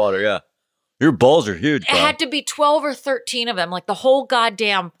 brah. Underwater, yeah. Your balls are huge, It bro. had to be 12 or 13 of them. The whole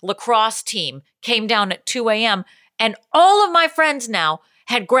goddamn lacrosse team came down at 2 a.m. And all of my friends now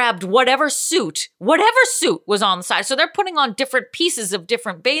had grabbed whatever suit was on the side. So they're putting on different pieces of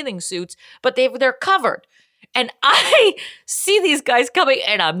different bathing suits, but they're covered. And I see these guys coming,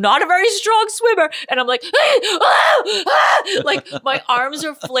 and I'm not a very strong swimmer. And I'm like, my arms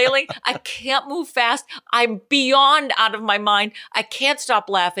are flailing. I can't move fast. I'm beyond out of my mind. I can't stop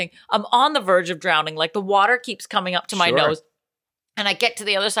laughing. I'm on the verge of drowning. The water keeps coming up to my Sure. nose. And I get to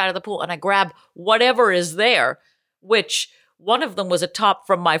the other side of the pool, and I grab whatever is there, which one of them was a top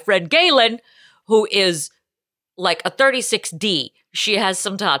from my friend Galen, who is a 36D. She has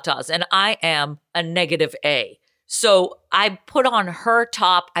some tatas, and I am a negative A. So I put on her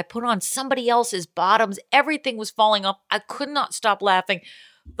top. I put on somebody else's bottoms. Everything was falling off. I could not stop laughing.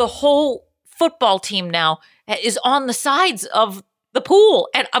 The whole football team now is on the sides of the pool,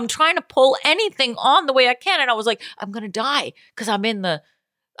 and I'm trying to pull anything on the way I can, and I was like, I'm gonna die because I'm in the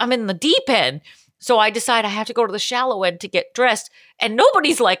deep end. So I decide I have to go to the shallow end to get dressed, and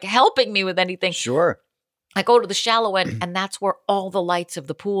nobody's like helping me with anything. Sure. I go to the shallow end, and that's where all the lights of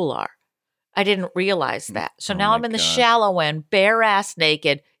the pool are. I didn't realize that. So now my I'm in the God. shallow end, bare ass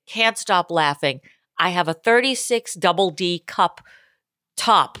naked, can't stop laughing. I have a 36 double D cup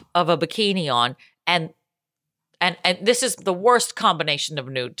top of a bikini on, and this is the worst combination of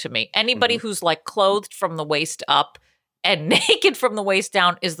nude to me. Anybody who's like clothed from the waist up and naked from the waist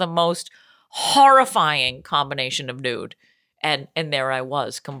down is the most horrifying combination of nude. And there I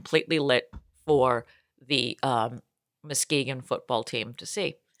was, completely lit for the Muskegon football team to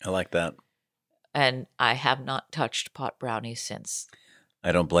see. I like that. And I have not touched pot brownies since.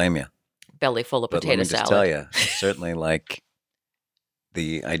 I don't blame you. Belly full of But potato let me just salad. tell you, I certainly like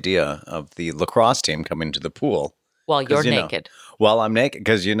the idea of the lacrosse team coming to the pool. While you're 'Cause, you know, naked. Well, I'm naked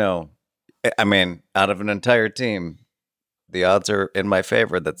because, I mean, out of an entire team, the odds are in my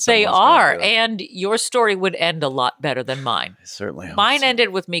favor that They someone's gonna are. do it. And your story would end a lot better than mine. I certainly hope Mine so. ended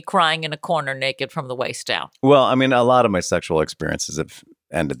with me crying in a corner naked from the waist down. Well, I mean, a lot of my sexual experiences have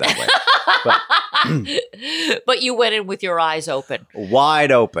ended that way. But you went in with your eyes open.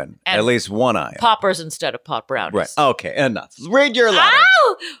 Wide open, And at least one eye. Poppers instead of pot brownies. Right. Okay, enough. Read your letter.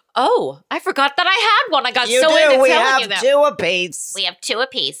 Oh, I forgot that I had one. I got so into telling you that. apiece. We have two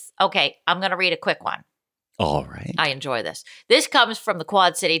apiece. Okay, I'm going to read a quick one. All right. I enjoy this. This comes from the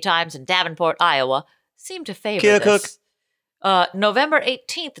Quad City Times in Davenport, Iowa. Seem to favor Keokuk. this. November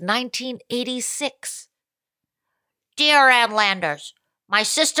 18th, 1986. Dear Ann Landers, my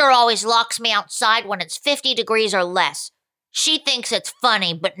sister always locks me outside when it's 50 degrees or less. She thinks it's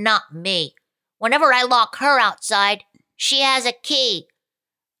funny, but not me. Whenever I lock her outside, she has a key.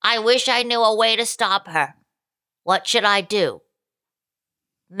 I wish I knew a way to stop her. What should I do?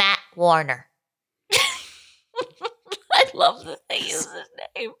 Matt Warner. I love that they use his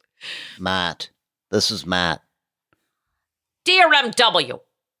name. Matt. This is Matt. Dear MW,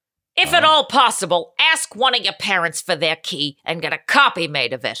 if at all possible, ask one of your parents for their key and get a copy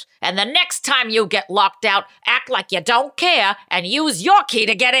made of it. And the next time you get locked out, act like you don't care and use your key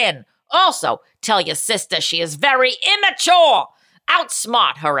to get in. Also, tell your sister she is very immature.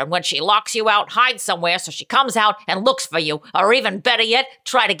 Outsmart her, and when she locks you out, hide somewhere so she comes out and looks for you. Or even better yet,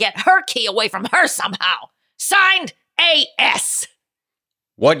 try to get her key away from her somehow. Signed, A.S.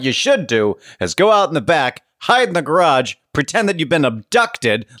 What you should do is go out in the back, hide in the garage, pretend that you've been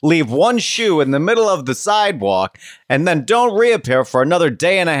abducted, leave one shoe in the middle of the sidewalk, and then don't reappear for another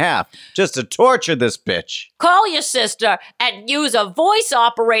day and a half just to torture this bitch. Call your sister and use a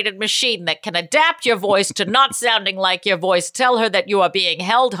voice-operated machine that can adapt your voice to not sounding like your voice. Tell her that you are being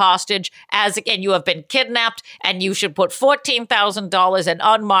held hostage, as again you have been kidnapped, and you should put $14,000 in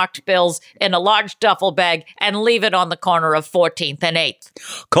unmarked bills in a large duffel bag and leave it on the corner of 14th and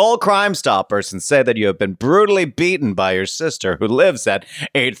 8th. Call Crime Stoppers and say that you have been brutally beaten by your sister who lives at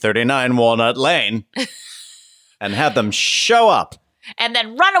 839 Walnut Lane and have them show up. And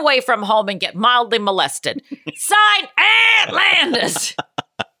then run away from home and get mildly molested. Sign Ann Landers.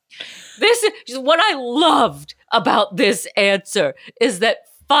 This is what I loved about this answer is that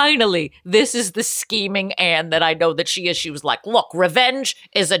finally, this is the scheming Anne that I know that she is. She was like, look, revenge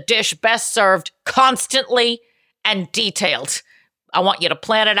is a dish best served constantly and detailed. I want you to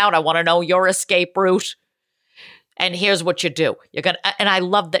plan it out. I want to know your escape route. And here's what you do. And I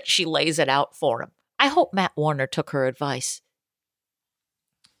love that she lays it out for him. I hope Matt Warner took her advice.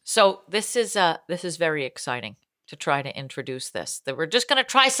 So this is very exciting to try to introduce this. That we're just going to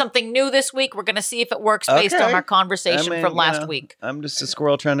try something new this week. We're going to see if it works based on Okay. our conversation from last week. I'm just a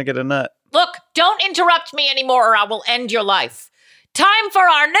squirrel trying to get a nut. Look, don't interrupt me anymore or I will end your life. Time for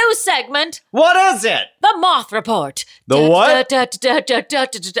our new segment, What is it? the Moth Report. The what?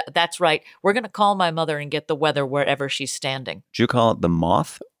 That's right. We're going to call my mother and get the weather wherever she's standing. Did you call it the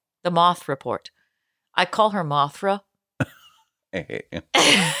moth? The Moth Report. I call her Mothra.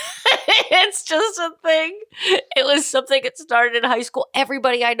 It's just a thing. It was something that started in high school.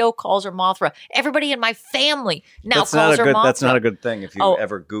 Everybody I know calls her Mothra. Everybody in my family now That's not calls a her good. Mothra. That's not a good thing. If you Oh.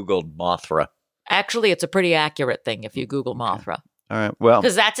 ever Googled Mothra. Actually, it's a pretty accurate thing if you Google Mothra. All right. Well,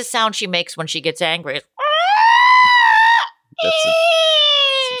 Because that's a sound she makes when she gets angry. It's,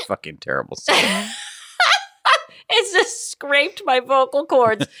 that's a fucking terrible sound. It's just scraped my vocal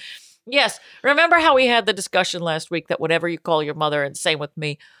cords. Yes. Remember how we had the discussion last week that whenever you call your mother, and same with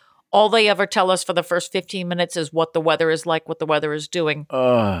me, All they ever tell us for the first 15 minutes is what the weather is like, what the weather is doing,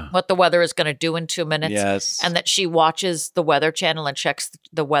 what the weather is going to do in 2 minutes. Yes. And that she watches the Weather Channel and checks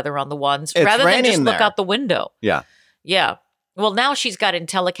the weather on the ones It's rather than just raining look there. out the window. Yeah. Yeah. Well, now she's got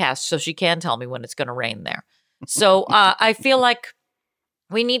IntelliCast, so she can tell me when it's going to rain there. So I feel like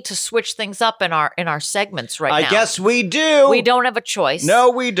we need to switch things up in our segments right now. I guess we do. We don't have a choice. No,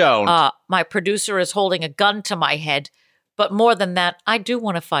 we don't. My producer is holding a gun to my head. But more than that, I do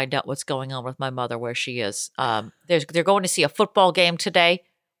want to find out what's going on with my mother, where she is. They're going to see a football game today.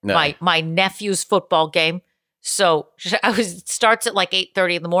 No. My nephew's football game. So it starts at like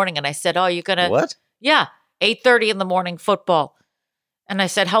 8:30 in the morning, and I said, "Oh, you're gonna What? Yeah, 8:30 in the morning football." And I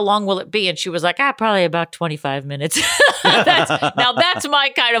said, "How long will it be?" And she was like, "Probably about 25 minutes." That's my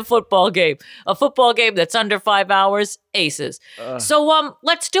kind of football game. A football game that's under 5 hours, aces. So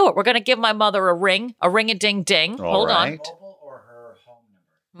let's do it. We're going to give my mother a ring-a-ding-ding. All Hold right. on.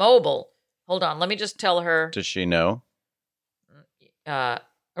 Mobile. Hold on. Let me just tell her. Does she know?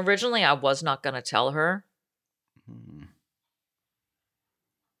 Originally, I was not going to tell her.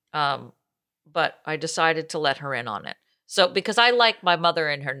 But I decided to let her in on it. So, because I like my mother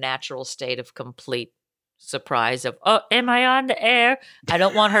in her natural state of complete surprise of, oh, am I on the air? I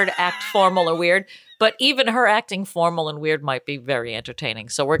don't want her to act formal or weird, but even her acting formal and weird might be very entertaining.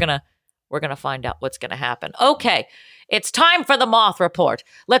 So we're going to find out what's going to happen. Okay. It's time for the Moth Report.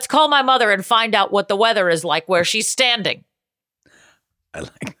 Let's call my mother and find out what the weather is like where she's standing. I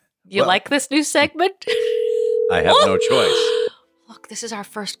like. You like this new segment? I have no choice. Look, this is our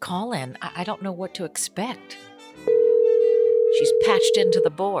first call-in. I don't know what to expect. She's patched into the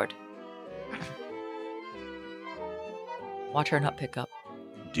board. Watch her not pick up.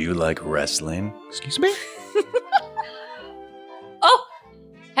 Do you like wrestling? Excuse me? Oh,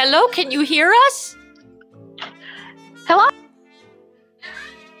 hello, can you hear us? Hello?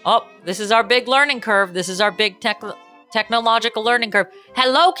 Oh, this is our big learning curve. This is our big technological learning curve.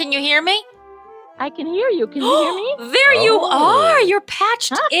 Hello, can you hear me? I can hear you. Can you hear me? There you are. You're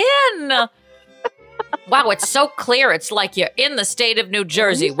patched in. Wow, it's so clear. It's like you're in the state of New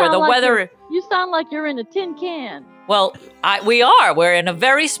Jersey You where the sound like weather... You sound like you're in a tin can. Well, we are. We're in a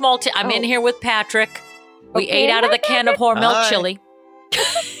very small... I'm in here with Patrick. We Okay. ate out of the can of Hormel Hi. chili.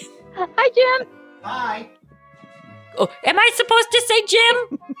 Hi, Jim. Oh, am I supposed to say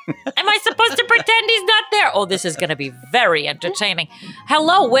Jim? Am I supposed to pretend he's not there? Oh, this is going to be very entertaining.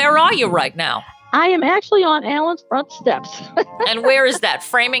 Hello, where are you right now? I am actually on Alan's front steps. And where is that?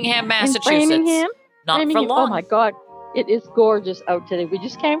 Framingham, In Massachusetts. Framingham. Not Framingham. for long. Oh, my God. It is gorgeous out today. We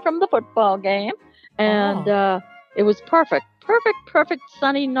just came from the football game, and it was perfect. Perfect,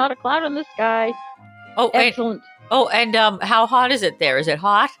 sunny, not a cloud in the sky. Oh, Excellent. and how hot is it there? Is it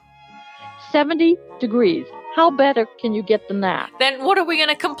hot? 70 degrees. How better can you get than that? Then what are we going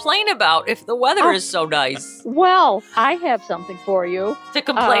to complain about if the weather Oh. is so nice? Well, I have something for you. To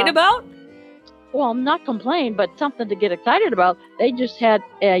complain about? Well, not complain, but something to get excited about. They just had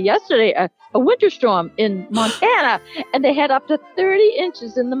yesterday a winter storm in Montana, and they had up to 30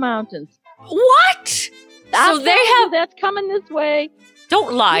 inches in the mountains. What? I'm So they telling you, have... that's coming this way.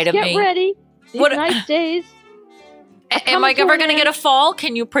 Don't lie Just to get me. ready. These What- nice days. Am I coming to ever an going to get a end. fall?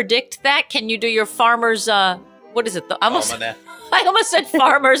 Can you predict that? Can you do your farmer's, what is it? I almost said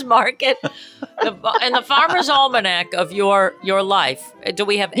farmer's market. In the farmer's almanac of your life, do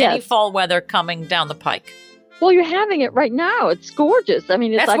we have any Yes. fall weather coming down the pike? Well, you're having it right now. It's gorgeous. I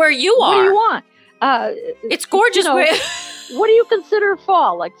mean, it's That's like, where you what are. do you want? It's gorgeous. You know, where, what do you consider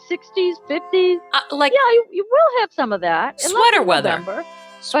fall? Like 60s, 50s? like Yeah, you will have some of that. unless Sweater it's weather. November.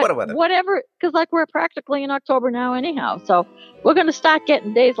 Sweater But weather. whatever, because like we're practically in October now anyhow, so we're going to start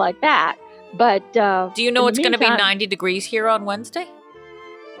getting days like that. But do you know in it's the going to be meantime- 90 degrees here on Wednesday?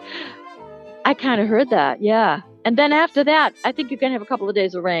 I kind of heard that, yeah. And then after that, I think you're going to have a couple of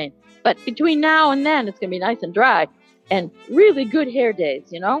days of rain. But between now and then, it's going to be nice and dry and really good hair days,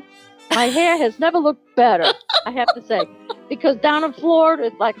 you know? My hair has never looked better, I have to say. Because down in Florida,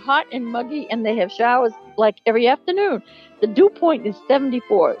 it's like hot and muggy, and they have showers like every afternoon. The dew point is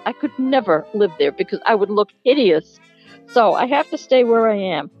 74. I could never live there because I would look hideous. So I have to stay where I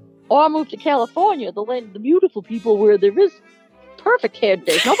am. Or move to California, the land of the beautiful people, where there is perfect hair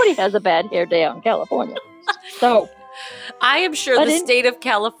days. Nobody has a bad hair day out in California. So, I am sure But the in- state of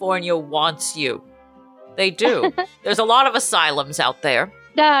California wants you. They do. There's a lot of asylums out there.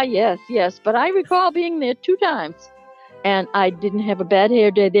 yes. But I recall being there 2 times. And I didn't have a bad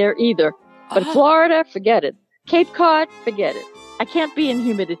hair day there either. But Florida, forget it. Cape Cod, forget it. I can't be in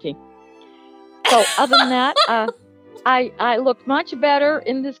humidity. So other than that, I look much better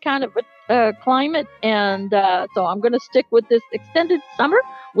in this kind of climate, and so I'm going to stick with this extended summer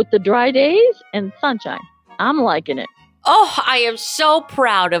with the dry days and sunshine. I'm liking it. Oh, I am so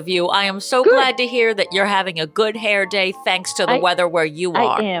proud of you. I am so Good. glad to hear that you're having a good hair day thanks to the weather where you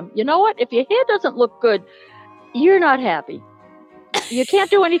are. I am. You know what? If your hair doesn't look good, you're not happy. You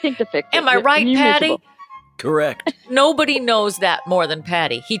can't do anything to fix it. Am I right, You're Patty? miserable. Correct. Nobody knows that more than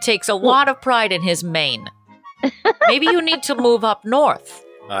Patty. He takes a lot of pride in his mane. Maybe you need to move up north.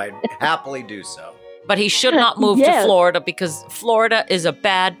 I'd happily do so. But he should not move to Yes. Florida because Florida is a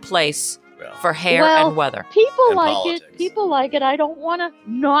bad place Well, for hair Well, and weather. People And like politics. it. People like it. I don't want to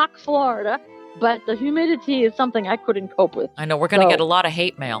knock Florida, but the humidity is something I couldn't cope with. I know we're going to So- get a lot of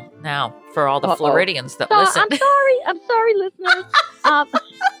hate mail now for all the Uh-oh. Floridians that So, listen. I'm sorry, listeners.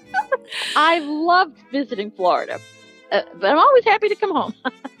 I've loved visiting Florida, but I'm always happy to come home.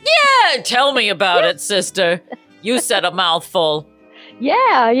 Yeah, tell me about it, sister. You said a mouthful.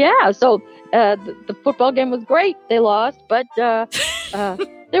 Yeah. So the football game was great. They lost, but they're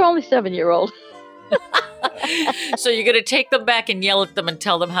only 7-year-old. So you're going to take them back and yell at them and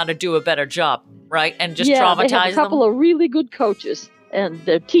tell them how to do a better job, right? And just They have traumatize a couple them? of really good coaches, and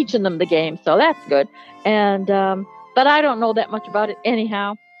they're teaching them the game, so that's good. And but I don't know that much about it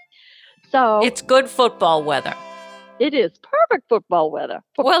anyhow. So It's good football weather. it is perfect football weather.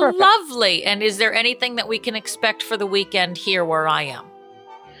 Well, Perfect. lovely. And is there anything that we can expect for the weekend here where I am?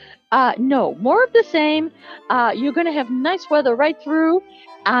 No, more of the same. You're going to have nice weather right through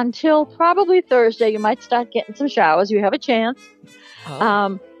until probably Thursday. You might start getting some showers. You have a chance.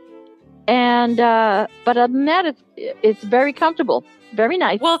 Oh. But other than that, it's very comfortable, very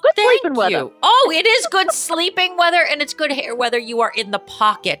nice. Well, good thank sleeping weather. you. Oh, it is good sleeping weather and it's good hair weather. You are in the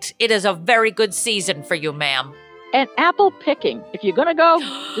pocket. It is a very good season for you, ma'am. And apple picking. If you're going to go,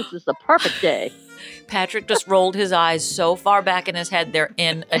 this is the perfect day. Patrick just rolled his eyes so far back in his head, they're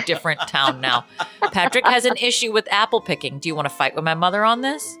in a different town now. Patrick has an issue with apple picking. Do you want to fight with my mother on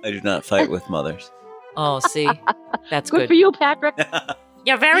this? I do not fight with mothers. Oh, see, that's Good good. for you, Patrick.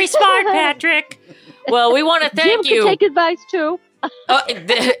 You're very smart, Patrick. Well, we want to thank Jim you. can take advice too.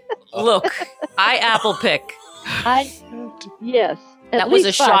 Look, I apple pick. Yes. at That was a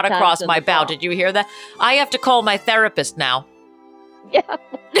least 5 shot times across in my the bow. fall. Did you hear that? I have to call my therapist now. Yeah.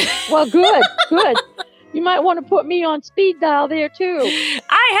 Well, good. You might want to put me on speed dial there too.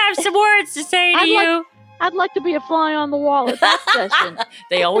 I have some words to say to I'd like- you. I'd like to be a fly on the wall at that session.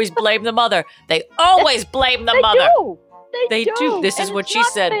 They always blame the mother. They always blame the They mother. do. They do. This is And what it's she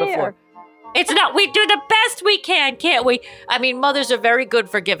not said fair. before. It's not. We do the best we can, can't we? I mean, mothers are very good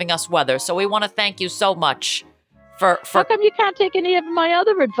for giving us weather, so we want to thank you so much How for. come you can't take any of my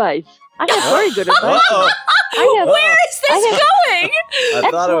other advice? I have very good advice. Uh-oh. I have, Where is this I going?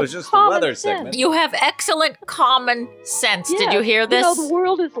 I thought it was just the common weather sense. segment. You have excellent common sense. Did Yes. you hear this? You know, the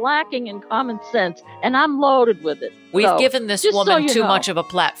world is lacking in common sense, and I'm loaded with it. We've So, given this just so woman you too know. much of a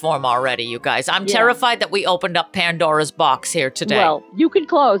platform already, you guys. I'm Yeah. terrified that we opened up Pandora's box here today. Well, you can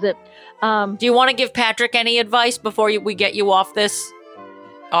close it. Do you want to give Patrick any advice before we get you off this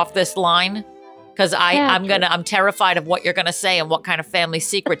line? Because I'm terrified of what you're gonna say and what kind of family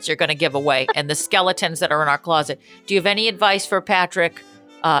secrets you're gonna give away and the skeletons that are in our closet. Do you have any advice for Patrick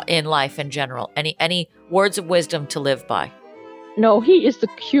in life in general? Any words of wisdom to live by? No, he is the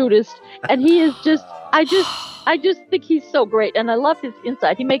cutest, and he is just. I just think he's so great, and I love his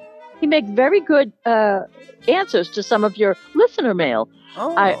insight. He makes very good answers to some of your listener mail.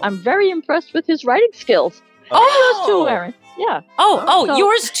 Oh. I'm very impressed with his writing skills. Oh. Yours too, Aaron. Yeah. So-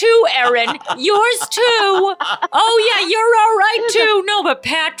 Yours too, Erin. Yours too. Oh yeah, you're all right too. No, but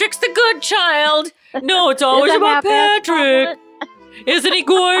Patrick's the good child. No, it's always Is that about half-assed Patrick. compliment? Isn't he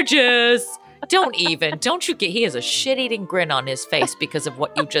gorgeous? Don't you get, he has a shit-eating grin on his face because of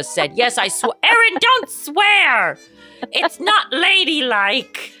what you just said. Yes, I swear. Erin, don't swear. It's not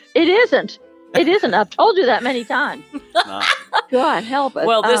ladylike. It isn't. It isn't. I've told you that many times. God help us.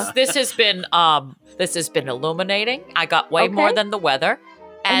 Well, this has been illuminating. I got way more Okay. than the weather.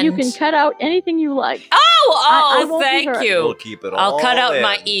 and you can cut out anything you like. Oh, I won't be thank hurt. you. We'll keep it I'll all cut out in.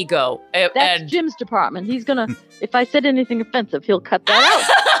 my ego. That's And Jim's department. He's gonna. If I said anything offensive, he'll cut that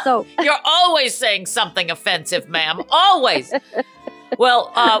out. So you're always saying something offensive, ma'am. Always.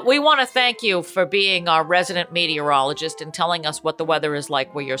 Well, we want to thank you for being our resident meteorologist and telling us what the weather is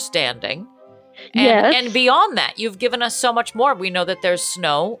like where you're standing. And, Yes. and beyond that, you've given us so much more. We know that there's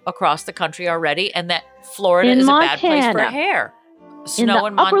snow across the country already and that Florida In is a bad place for Montana. hair. in Snow the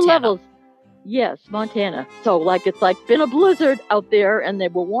in Montana. upper levels. Yes, Montana. So it's been a blizzard out there, and they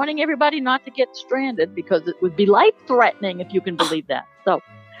were warning everybody not to get stranded because it would be life threatening if you can believe that. So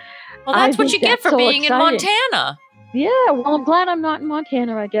Well, that's I what you think get that's for so being exciting. in Montana. Yeah, well, I'm glad I'm not in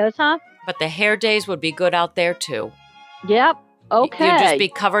Montana, I guess, huh? But the hair days would be good out there too. Yep. Okay. You'd just be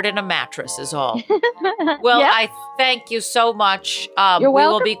covered in a mattress is all. Well, Yep. I thank you so much. You're we will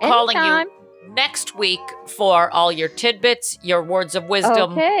welcome. be calling Anytime. you next week for all your tidbits, your words of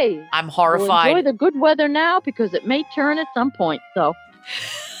wisdom. Okay. I'm Well, horrified. enjoy the good weather now because it may turn at some point. So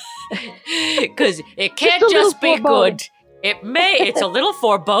Because it can't Just a just little be foreboding. good. It's a little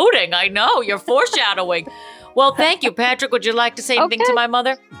foreboding. I know. You're foreshadowing. Well, thank you, Patrick. Would you like to say anything to Okay. my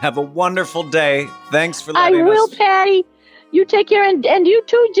mother? Have a wonderful day. Thanks for I letting will, us. Patty. You take care, and you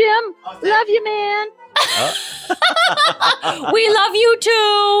too, Jim. Love you, man. We love you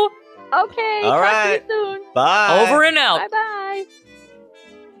too. Okay. All talk right. to you soon. Bye. Over and out. Bye bye.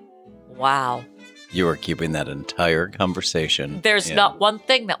 Wow. You are keeping that entire conversation. There's in. not one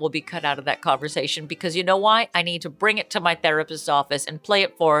thing that will be cut out of that conversation because you know why? I need to bring it to my therapist's office and play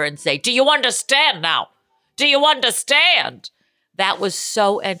it for her and say, "Do you understand now? Do you understand?" That was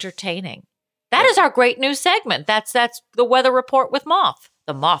so entertaining. That is our great new segment. That's the weather report with Moth.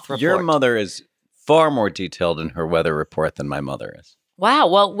 The Moth report. Your mother is far more detailed in her weather report than my mother is. Wow.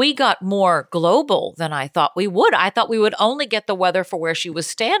 Well, we got more global than I thought we would. I thought we would only get the weather for where she was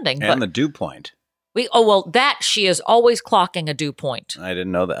standing. And but the dew point. that she is always clocking a dew point. I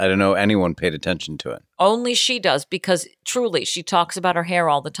didn't know that. I didn't know anyone paid attention to it. Only she does because truly she talks about her hair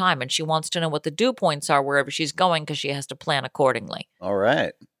all the time and she wants to know what the dew points are wherever she's going because she has to plan accordingly. All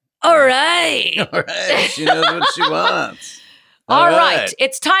right. All right. All right. She knows what she wants. All right.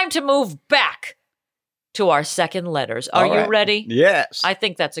 It's time to move back to our second letters. Are All you right. ready? Yes. I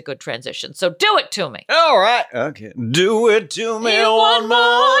think that's a good transition. So do it to me. All right. Okay. Do it to me one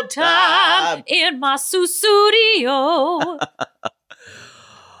more time. in my studio.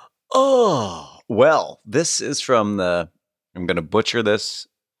 Oh, well, this is from I'm going to butcher this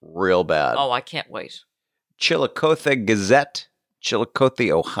real bad. Oh, I can't wait. Chillicothe Gazette, Chillicothe,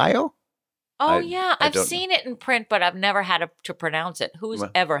 Ohio. Oh, I- yeah. I I've don't- seen it in print, but I've never had to pronounce it. Who's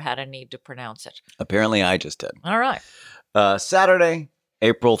Well- ever had a need to pronounce it? Apparently, I just did. All right. Saturday,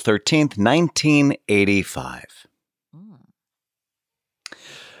 April 13th, 1985.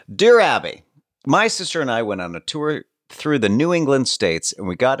 Dear Abby, my sister and I went on a tour through the New England states and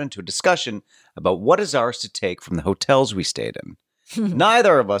we got into a discussion about what is ours to take from the hotels we stayed in.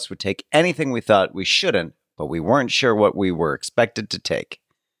 Neither of us would take anything we thought we shouldn't, but we weren't sure what we were expected to take.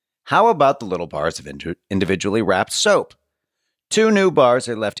 How about the little bars of individually wrapped soap? 2 new bars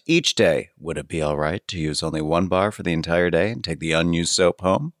are left each day. Would it be all right to use only 1 bar for the entire day and take the unused soap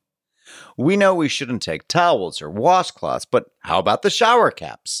home? We know we shouldn't take towels or washcloths, but how about the shower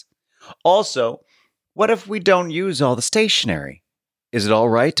caps? Also, what if we don't use all the stationery? Is it all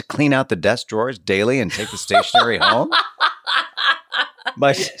right to clean out the desk drawers daily and take the stationery home?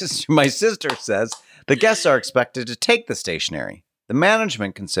 My sister says the guests are expected to take the stationery. The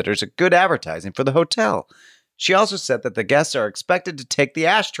management considers it good advertising for the hotel. She also said that the guests are expected to take the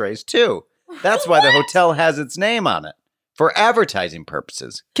ashtrays too. That's why the hotel has its name on it. For advertising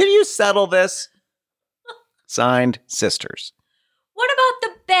purposes. Can you settle this? Signed, Sisters. What about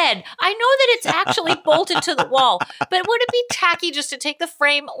the bed? I know that it's actually bolted to the wall, but would it be tacky just to take the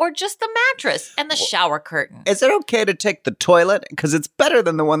frame or just the mattress and the shower curtain? Is it okay to take the toilet? Because it's better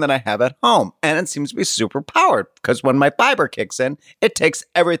than the one that I have at home. And it seems to be super powered. Because when my fiber kicks in, it takes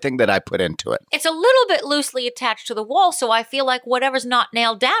everything that I put into it. It's a little bit loosely attached to the wall, so I feel like whatever's not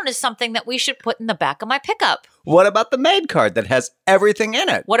nailed down is something that we should put in the back of my pickup. What about the maid card that has everything in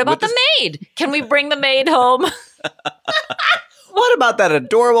it? What about With the maid? Can we bring the maid home? What about that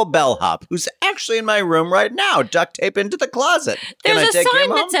adorable bellhop who's actually in my room right now, duct tape into the closet? Can I There's a take sign him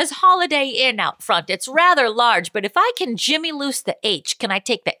that home? says Holiday Inn out front. It's rather large, but if I can jimmy loose the H, can I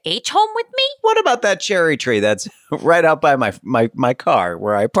take the H home with me? What about that cherry tree that's right out by my car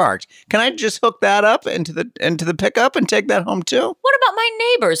where I parked? Can I just hook that up into the pickup and take that home too? What about my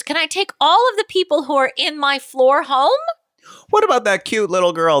neighbors? Can I take all of the people who are in my floor home? What about that cute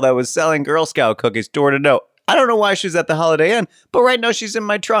little girl that was selling Girl Scout cookies door to door? I don't know why she's at the Holiday Inn, but right now she's in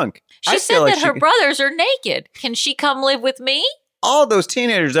my trunk. She said that her brothers are naked. Can she come live with me? All those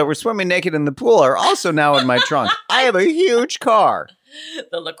teenagers that were swimming naked in the pool are also now in my trunk. I have a huge car.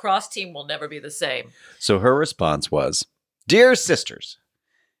 The lacrosse team will never be the same. So her response was, Dear Sisters,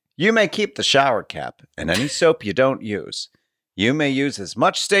 you may keep the shower cap and any soap you don't use. You may use as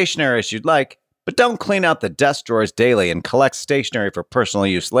much stationery as you'd like, but don't clean out the desk drawers daily and collect stationery for personal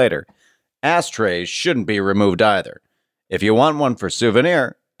use later. Ashtrays shouldn't be removed either. If you want one for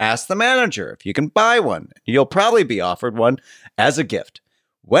souvenir, ask the manager if you can buy one. You'll probably be offered one as a gift.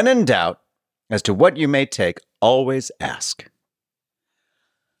 When in doubt as to what you may take, always ask.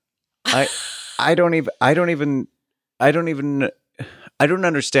 I don't even I don't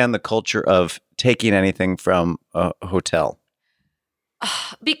understand the culture of taking anything from a hotel.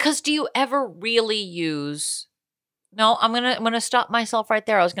 Because do you ever really use? No, I'm gonna stop myself right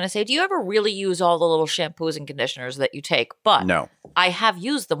there. I was gonna say, do you ever really use all the little shampoos and conditioners that you take? But No. I have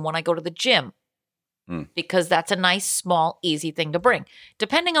used them when I go to the gym because that's a nice, small, easy thing to bring.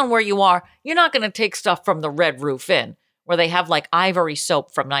 Depending on where you are, you're not gonna take stuff from the Red Roof Inn where they have like ivory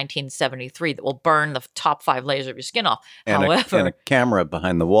soap from 1973 that will burn the top 5 layers of your skin off. And However, a camera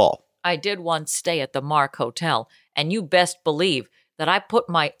behind the wall. I did once stay at the Mark Hotel, and you best believe that I put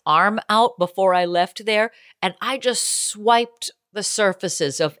my arm out before I left there, and I just swiped the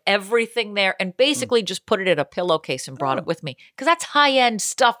surfaces of everything there and basically just put it in a pillowcase and brought it with me. Because that's high-end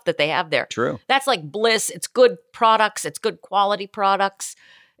stuff that they have there. True. That's like Bliss. It's good products. It's good quality products.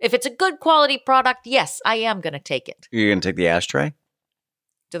 If it's a good quality product, yes, I am going to take it. You're going to take the ashtray?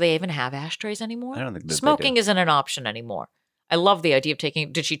 Do they even have ashtrays anymore? I don't think that they Smoking do. isn't an option anymore. I love the idea of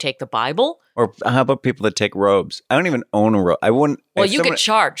taking. Did she take the Bible? Or how about people that take robes? I don't even own a robe. I wouldn't. Well, if you someone- get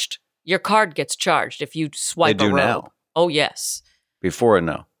charged. Your card gets charged if you swipe They a do robe. now. Oh, yes. Before,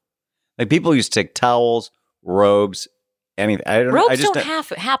 no. Like people used to take towels, robes, anything. Robes don't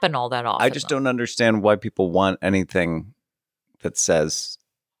happen all that often. I just though. don't understand why people want anything that says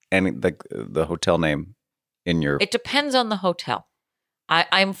the hotel name in your. It depends on the hotel.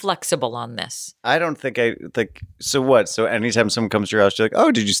 I'm flexible on this. I don't think so. What? So anytime someone comes to your house, you're like,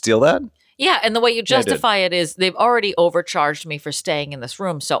 "Oh, did you steal that?" Yeah, and the way you Yeah, I did. justify it is they've already overcharged me for staying in this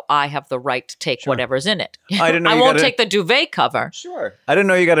room, so I have the right to take whatever's in it. I didn't know I you won't got take the duvet cover. Sure. I didn't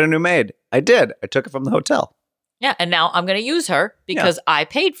know you got a new maid. I did. I took it from the hotel. Yeah, and now I'm going to use her because I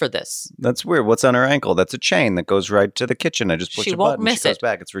paid for this. That's weird. What's on her ankle? That's a chain that goes right to the kitchen. I just push She a won't button. miss She goes it.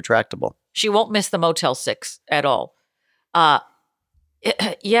 back. It's retractable. She won't miss the Motel 6 at all.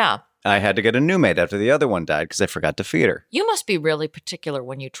 Yeah. I had to get a new maid after the other one died because I forgot to feed her. You must be really particular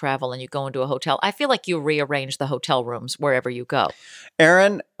when you travel and you go into a hotel. I feel like you rearrange the hotel rooms wherever you go.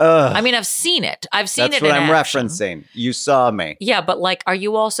 Aaron, I mean, I've seen it. I've seen that's it what in I'm action. referencing. You saw me. Yeah, but like, are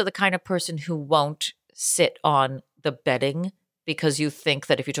you also the kind of person who won't sit on the bedding because you think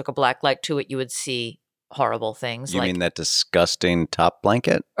that if you took a black light to it, you would see horrible things? You like, mean that disgusting top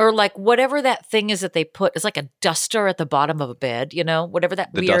blanket? or like whatever that thing is that they put, it's like a duster at the bottom of a bed, you know, whatever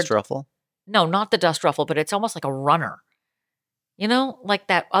that The weird. dust ruffle? No, not the dust ruffle, but it's almost like a runner. You know, like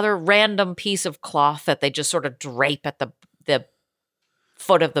that other random piece of cloth that they just sort of drape at the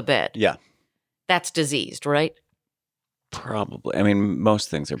foot of the bed. Yeah. That's diseased, right? Probably. I mean, most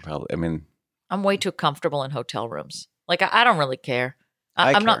things are probably. I mean, I'm way too comfortable in hotel rooms. Like I don't really care.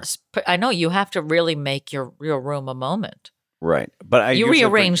 I I'm not. I know you have to really make your room a moment. right. But I You usually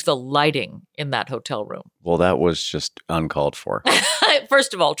bring- rearrange the lighting in that hotel room. Well, that was just uncalled for.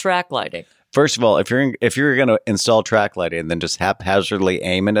 First of all, track lighting. First of all, if you're going to install track lighting and then just haphazardly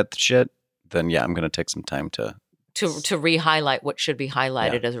aim it at the shit, then yeah, I'm going to take some time to. To re-highlight what should be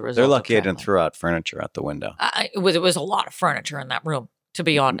highlighted as a result. They're of lucky I track didn't lighting. throw out furniture out the window. It was a lot of furniture in that room, to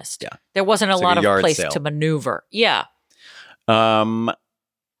be honest. Yeah. There wasn't a It's like lot a of yard place sale. to maneuver. Yeah.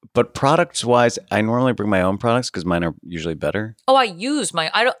 But products wise, I normally bring my own products because mine are usually better. Oh, I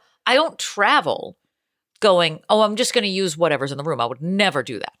don't travel going, oh, I'm just going to use whatever's in the room. I would never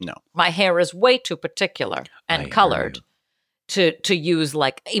do that. No. My hair is way too particular I and hear colored to use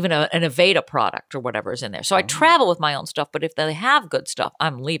like even an Aveda product or whatever is in there. So I travel with my own stuff, but if they have good stuff,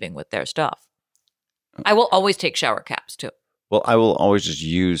 I'm leaving with their stuff. I will always take shower caps too. Well, I will always just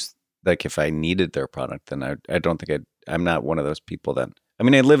use, like, if I needed their product, then I don't think I'm not one of those people that, I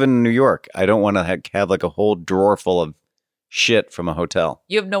mean, I live in New York. I don't want to have like a whole drawer full of shit from a hotel.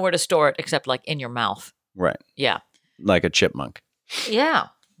 You have nowhere to store it except like in your mouth. Right. Yeah. Like a chipmunk. Yeah.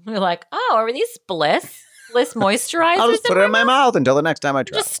 You're like, oh, are these Bliss moisturizers? I'll just put it in my mouth until the next time I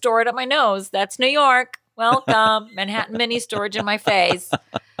travel. Just store it at my nose. That's New York. Welcome. Manhattan mini storage in my face.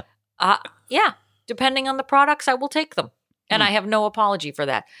 Yeah. Depending on the products, I will take them. And I have no apology for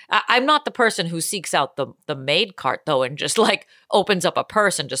that. I'm not the person who seeks out the maid cart, though, and just like opens up a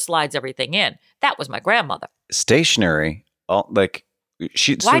purse and just slides everything in. That was my grandmother. Stationery, like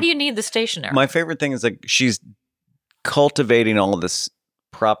Why do you need the stationery? My favorite thing is like she's cultivating all of this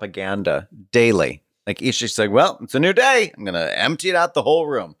propaganda daily. Like each she's like, well, it's a new day. I'm gonna empty it out the whole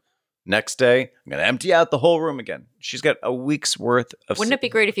room. Next day, I'm gonna empty out the whole room again. She's got a week's worth of. Wouldn't it be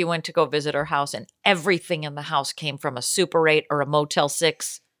great if you went to go visit her house and everything in the house came from a Super 8 or a Motel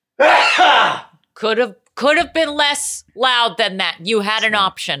 6? Could have been less loud than that. You had an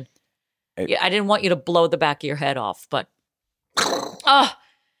option. I didn't want you to blow the back of your head off, but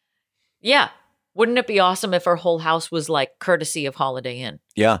yeah. Wouldn't it be awesome if her whole house was like courtesy of Holiday Inn?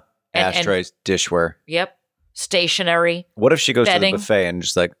 Yeah, And- ashtrays, dishware. Yep. stationary. What if she goes Bedding. to the buffet and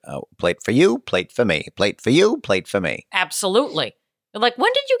just like, oh, plate for you, plate for me, plate for you, plate for me. Absolutely. They're like,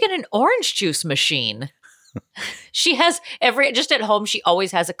 when did you get an orange juice machine? She has just at home, she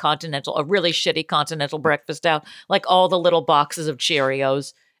always has a really shitty continental breakfast out, like all the little boxes of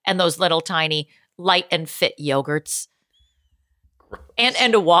Cheerios and those little tiny light and fit yogurts.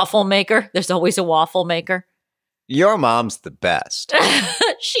 And a waffle maker. There's always a waffle maker. Your mom's the best.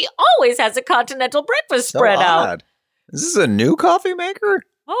 She always has a continental breakfast So spread out. odd. Is this a new coffee maker?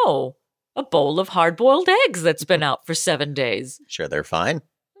 Oh, a bowl of hard-boiled eggs that's been out for 7 days. Sure, they're fine.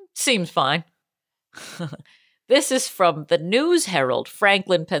 Seems fine. This is from the News Herald,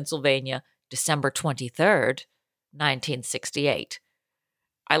 Franklin, Pennsylvania, December 23rd, 1968.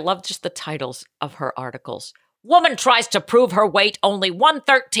 I love just the titles of her articles. Woman tries to prove her weight only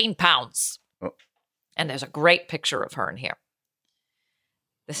 113 pounds. Oh. And there's a great picture of her in here.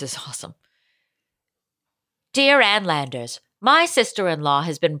 This is awesome. Dear Ann Landers, my sister-in-law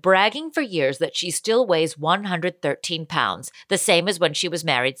has been bragging for years that she still weighs 113 pounds, the same as when she was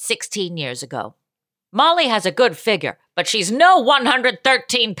married 16 years ago. Molly has a good figure, but she's no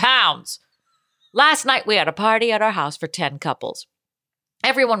 113 pounds. Last night we had a party at our house for 10 couples.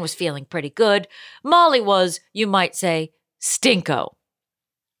 Everyone was feeling pretty good. Molly was, you might say, stinko.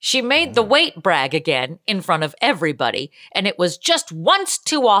 She made the weight brag again in front of everybody, and it was just once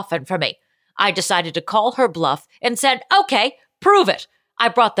too often for me. I decided to call her bluff and said, okay, prove it. I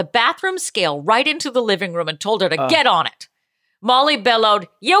brought the bathroom scale right into the living room and told her to get on it. Molly bellowed,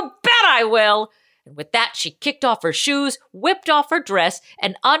 you bet I will. And with that, she kicked off her shoes, whipped off her dress,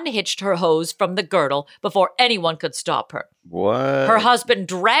 and unhitched her hose from the girdle before anyone could stop her. What? Her husband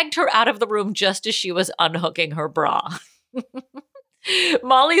dragged her out of the room just as she was unhooking her bra.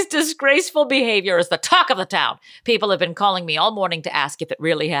 Molly's disgraceful behavior is the talk of the town. People have been calling me all morning to ask if it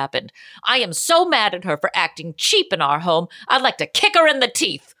really happened. I am so mad at her for acting cheap in our home, I'd like to kick her in the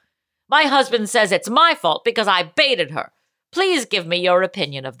teeth. My husband says it's my fault because I baited her. Please give me your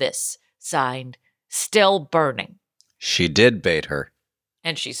opinion of this. Signed, Still Burning. She did bait her.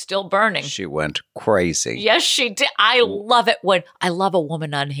 And she's still burning. She went crazy. Yes, she did. I love it when I love a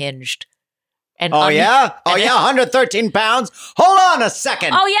woman unhinged. And Oh, yeah? Oh, yeah? 113 pounds? Hold on a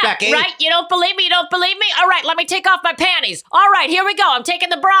second, Oh, yeah, Becky. right? You don't believe me? You don't believe me? All right, let me take off my panties. All right, here we go. I'm taking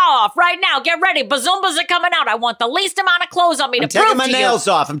the bra off right now. Get ready. Bazoombas are coming out. I want the least amount of clothes on me I'm to prove taking my to nails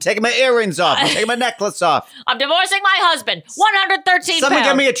off. I'm taking my earrings off. I'm taking my necklace off. I'm divorcing my husband. 113 Someone pounds.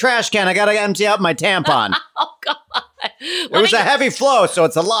 give me a trash can. I got to empty out my tampon. Oh, God. It was a heavy flow, so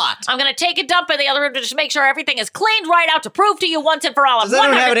it's a lot. I'm going to take a dump in the other room to just make sure everything is cleaned right out to prove to you once and for all. Does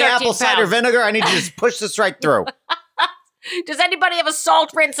anyone have any 113 apple cider pounds. vinegar? I need to just push this right through. Does anybody have a salt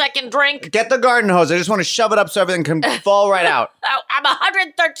rinse I can drink? Get the garden hose. I just want to shove it up so everything can fall right out. Oh, I'm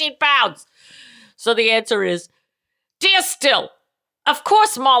 113 pounds. So the answer is, dear Still, of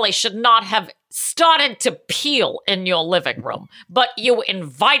course Molly should not have started to peel in your living room, but you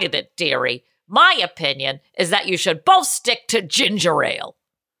invited it, dearie. My opinion is that you should both stick to ginger ale.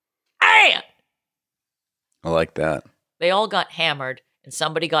 And I like that. they all got hammered and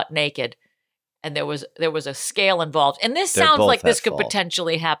somebody got naked and there was a scale involved. And this They're sounds both like this at could fault.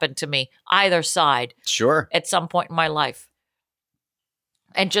 potentially happen to me, either side, Sure. at some point in my life.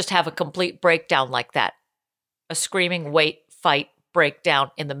 And just have a complete breakdown like that. A screaming fight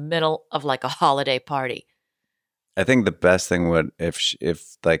breakdown in the middle of like a holiday party. I think the best thing would if she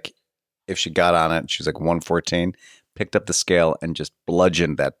got on it and she was like 114, picked up the scale and just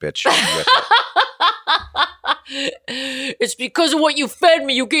bludgeoned that bitch with it. It's because of what you fed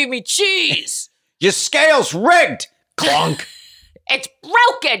me. You gave me cheese. Your scale's rigged. Clunk. It's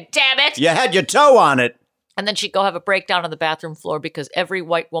broken, damn it. You had your toe on it. And then she'd go have a breakdown on the bathroom floor because every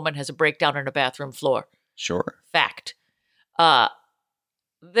white woman has a breakdown on a bathroom floor. Sure. Fact.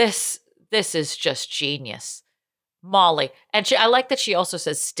 This is just genius. Molly. And I like that she also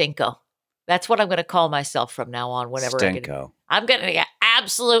says stinko. That's what I'm going to call myself from now on whenever Stinko. I'm going to get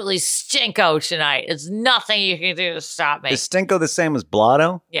absolutely stinko tonight. There's nothing you can do to stop me. Is Stinko the same as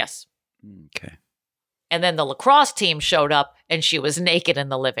Blotto? Yes. Okay. And then the lacrosse team showed up and she was naked in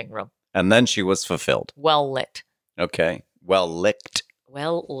the living room. And then she was fulfilled. Well lit. Okay. Well licked.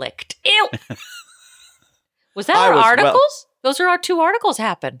 Well licked. Ew. Was that I our was articles? Those are our 2 articles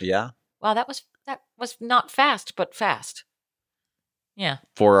happened. Yeah. Wow, that was not fast, but fast. Yeah.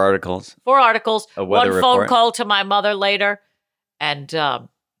 4 articles. 4 articles, A 1 weather phone report. call to my mother later, and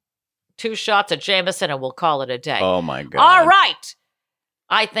 2 shots of Jameson, and we'll call it a day. Oh my God. All right.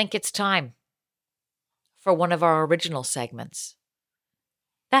 I think it's time for one of our original segments.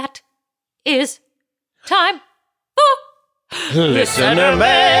 That is time for Listener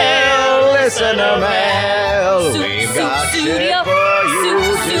mail. listener mail. We've got shit for you to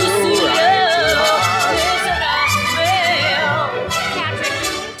write to us. Patrick,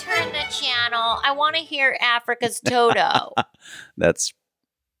 can you turn the channel? I want to hear Africa's Toto. That's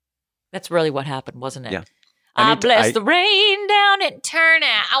That's really what happened, wasn't it? Yeah. I bless the rain down it. Turn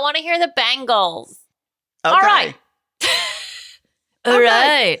it. I want to hear the Bengals. All right. All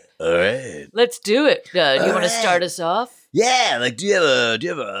right. All right. Let's do it. Do you want to right. start us off? Yeah, like do you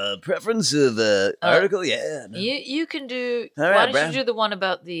have a preference of article? Yeah. No. You can do. All why right, don't Brad. you do the one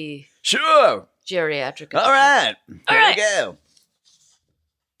about the Sure. geriatric? All right. All Here right. we go.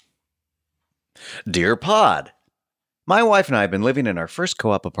 Dear Pod, my wife and I have been living in our first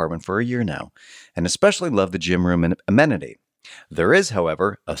co-op apartment for a year now, and especially love the gym room and amenity. There is,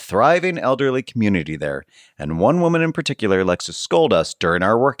 however, a thriving elderly community there, and one woman in particular likes to scold us during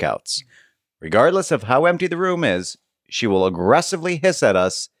our workouts. Regardless of how empty the room is, she will aggressively hiss at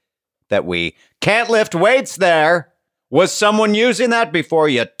us that we can't lift weights there. Was someone using that before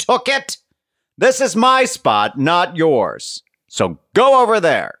you took it? This is my spot, not yours. So go over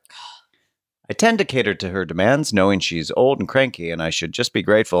there. I tend to cater to her demands, knowing she's old and cranky, and I should just be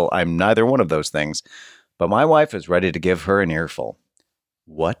grateful I'm neither one of those things. But my wife is ready to give her an earful.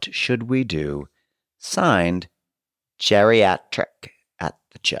 What should we do? Signed, Geriatric at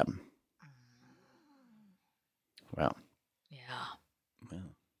the gym. Well, Yeah. well,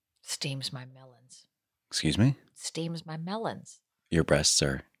 Steams my melons. excuse me? Steams my melons. Your breasts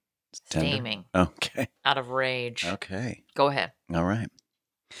are tender? Steaming. Okay. Out of rage. Okay. Go ahead. All right.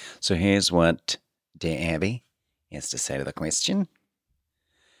 So here's what dear Abby has to say to the question.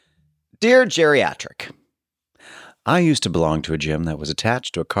 Dear Geriatric, I used to belong to a gym that was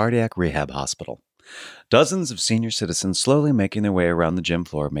attached to a cardiac rehab hospital. Dozens of senior citizens slowly making their way around the gym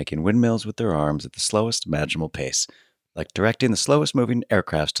floor, making windmills with their arms at the slowest imaginable pace, like directing the slowest moving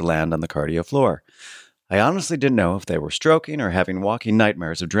aircrafts to land on the cardio floor. I honestly didn't know if they were stroking or having walking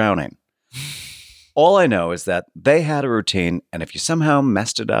nightmares of drowning. All I know is that they had a routine, and if you somehow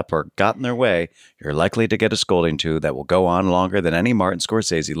messed it up or got in their way, you're likely to get a scolding to that will go on longer than any Martin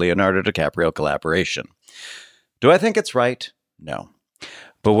Scorsese, Leonardo DiCaprio collaboration. Do I think it's right? No.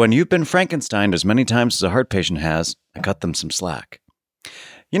 But when you've been Frankensteined as many times as a heart patient has, I cut them some slack.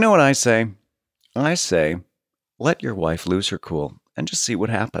 You know what I say? I say, let your wife lose her cool and just see what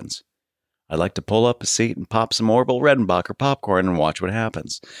happens. I like to pull up a seat and pop some Orville Redenbacher popcorn and watch what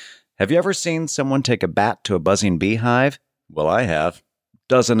happens. Have you ever seen someone take a bat to a buzzing beehive? Well, I have.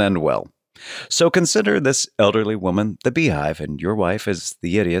 Doesn't end well. So consider this elderly woman the beehive, and your wife is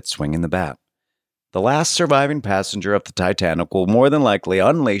the idiot swinging the bat. The last surviving passenger of the Titanic will more than likely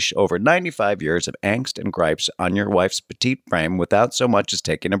unleash over 95 years of angst and gripes on your wife's petite frame without so much as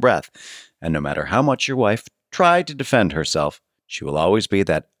taking a breath. And no matter how much your wife tried to defend herself, she will always be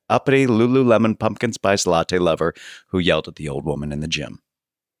that uppity Lululemon pumpkin spice latte lover who yelled at the old woman in the gym.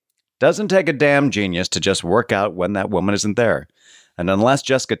 Doesn't take a damn genius to just work out when that woman isn't there. And unless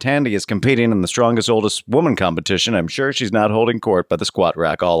Jessica Tandy is competing in the strongest oldest woman competition, I'm sure she's not holding court by the squat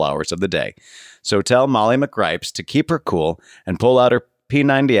rack all hours of the day. So tell Molly McGripes to keep her cool and pull out her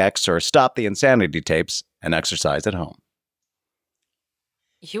P90X or stop the insanity tapes and exercise at home.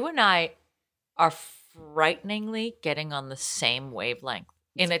 You and I are frighteningly getting on the same wavelength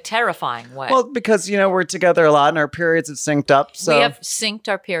in a terrifying way. Well, because, we're together a lot and our periods have synced up. So we have synced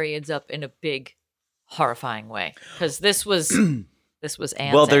our periods up in a big, horrifying way. Because this was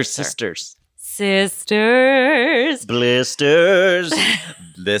Anne's well, they're answer. sisters. Sisters. Blisters.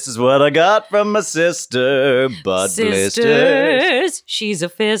 This is what I got from my sister, but blisters. Sisters. She's a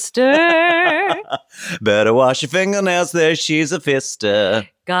fister. Better wash your fingernails there, she's a fister.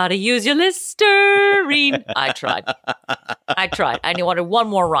 Gotta use your Listerine. I tried. I wanted one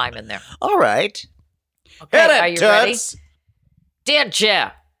more rhyme in there. All right. Okay, Hit it, are you ready? toots. Dear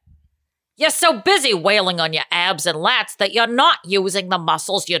Jer, you're so busy wailing on your abs and lats that you're not using the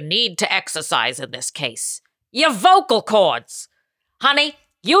muscles you need to exercise in this case. Your vocal cords. Honey,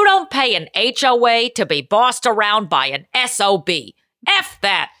 you don't pay an HOA to be bossed around by an SOB. F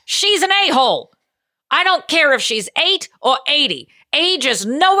that. She's an a-hole. I don't care if she's 8 or 80. Age is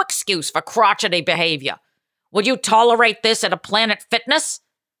no excuse for crotchety behavior. Would you tolerate this at a Planet Fitness?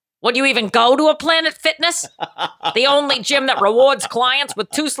 Would you even go to a Planet Fitness? The only gym that rewards clients with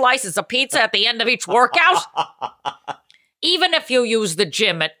 2 slices of pizza at the end of each workout? Even if you use the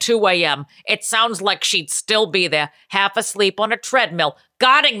gym at 2 a.m., it sounds like she'd still be there, half asleep on a treadmill,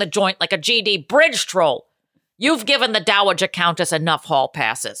 guarding the joint like a GD bridge troll. You've given the Dowager Countess enough hall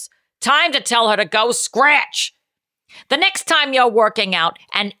passes. Time to tell her to go scratch. The next time you're working out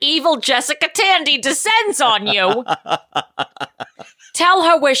and evil Jessica Tandy descends on you, tell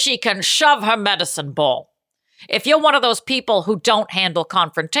her where she can shove her medicine ball. If you're one of those people who don't handle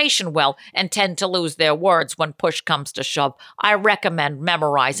confrontation well and tend to lose their words when push comes to shove, I recommend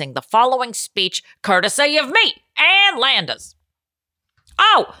memorizing the following speech courtesy of me, Ann Landers.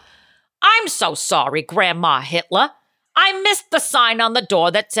 Oh, I'm so sorry, Grandma Hitler. I missed the sign on the door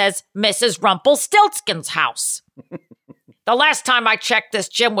that says Mrs. Rumpelstiltskin's house. The last time I checked, this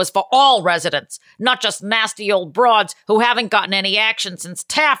gym was for all residents, not just nasty old broads who haven't gotten any action since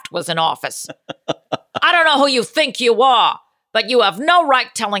Taft was in office. I don't know who you think you are, but you have no right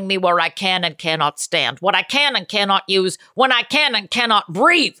telling me where I can and cannot stand, what I can and cannot use, when I can and cannot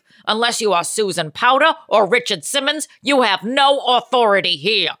breathe. Unless you are Susan Powder or Richard Simmons, you have no authority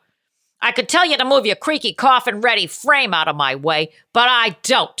here. I could tell you to move your creaky coffin-ready frame out of my way, but I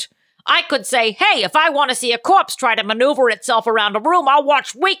don't. I could say, hey, if I want to see a corpse try to maneuver itself around a room, I'll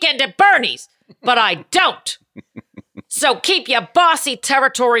watch Weekend at Bernie's, but I don't. So keep your bossy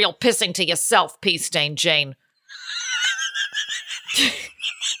territorial pissing to yourself, Pea-Stain Jane.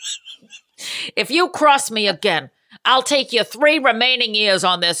 If you cross me again, I'll take your 3 remaining years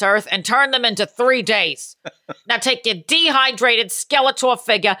on this earth and turn them into 3 days. Now take your dehydrated Skeletor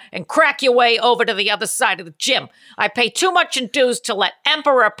figure and crack your way over to the other side of the gym. I pay too much in dues to let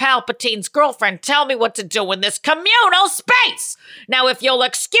Emperor Palpatine's girlfriend tell me what to do in this communal space. Now, if you'll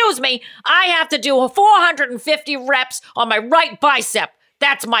excuse me, I have to do 450 reps on my right bicep.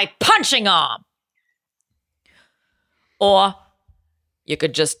 That's my punching arm. Or you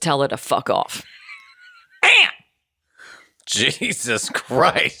could just tell her to fuck off. Bam! Jesus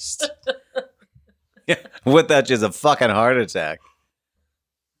Christ. With that, she's a fucking heart attack.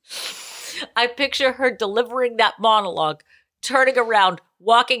 I picture her delivering that monologue, turning around,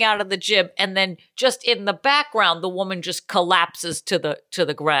 walking out of the gym, and then just in the background, the woman just collapses to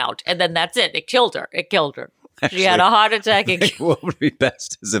the ground. And then that's it. It killed her. She had a heart attack. What would be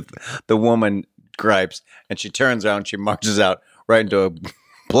best is if the woman gripes and she turns around, she marches out right into a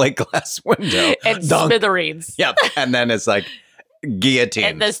plate glass window. And Dunk. smithereens. Yep. And then it's like guillotine.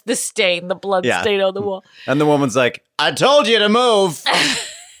 And there's the stain, the blood stain on the wall. And the woman's like, I told you to move.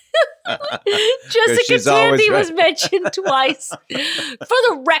 Jessica Tandy was mentioned twice. For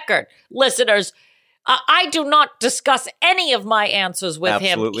the record, listeners, I do not discuss any of my answers with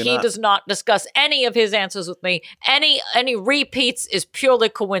Absolutely him. He not. does not discuss any of his answers with me. Any repeats is purely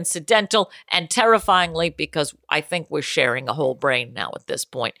coincidental and terrifyingly because I think we're sharing a whole brain now at this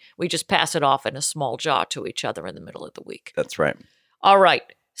point. We just pass it off in a small jar to each other in the middle of the week. That's right. All right.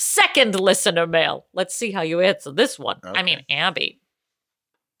 Second listener mail. Let's see how you answer this one. Okay. I mean, Abby.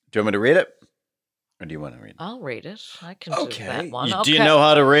 Do you want me to read it? Or do you want to read it? I'll read it. I can do that one. Do you know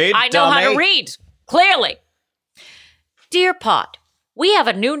how to read? I know how to read. Clearly. Dear Pod, we have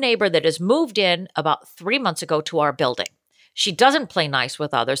a new neighbor that has moved in about 3 months ago to our building. She doesn't play nice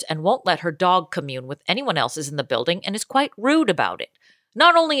with others and won't let her dog commune with anyone else's in the building and is quite rude about it.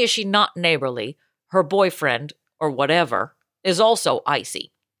 Not only is she not neighborly, her boyfriend, or whatever, is also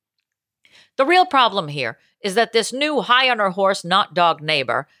icy. The real problem here is that this new high-on-her-horse, not-dog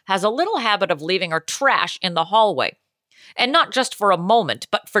neighbor has a little habit of leaving her trash in the hallway. And not just for a moment,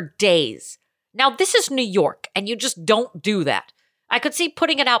 but for days. Now, this is New York, and you just don't do that. I could see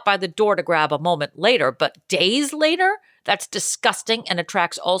putting it out by the door to grab a moment later, but days later? That's disgusting and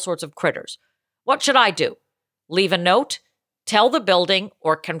attracts all sorts of critters. What should I do? Leave a note? Tell the building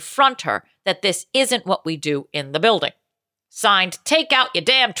or confront her that this isn't what we do in the building. Signed, take out your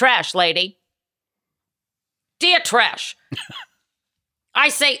damn trash, lady. Dear Trash, I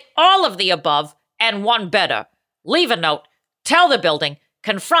say all of the above and one better. Leave a note, tell the building,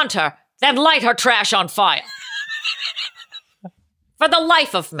 confront her, then light her trash on fire. For the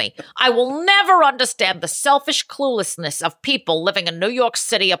life of me, I will never understand the selfish cluelessness of people living in New York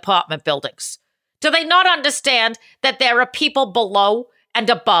City apartment buildings. Do they not understand that there are people below and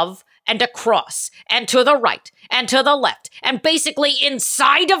above and across and to the right and to the left and basically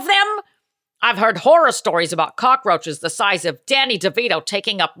inside of them? I've heard horror stories about cockroaches the size of Danny DeVito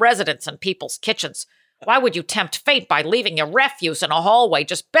taking up residence in people's kitchens. Why would you tempt fate by leaving your refuse in a hallway,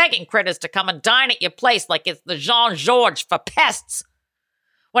 just begging critters to come and dine at your place like it's the Jean-Georges for pests?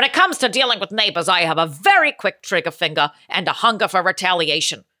 When it comes to dealing with neighbors, I have a very quick trigger finger and a hunger for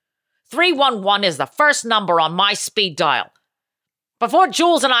retaliation. 311 is the first number on my speed dial. Before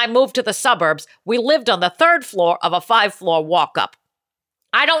Jules and I moved to the suburbs, we lived on the 3rd floor of a 5-floor walk-up.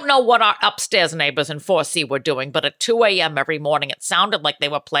 I don't know what our upstairs neighbors in 4C were doing, but at 2 a.m. every morning it sounded like they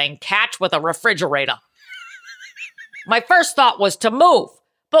were playing catch with a refrigerator. My first thought was to move,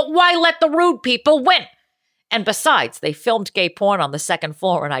 but why let the rude people win? And besides, they filmed gay porn on the second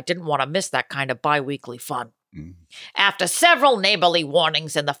floor, and I didn't want to miss that kind of bi-weekly fun. After several neighborly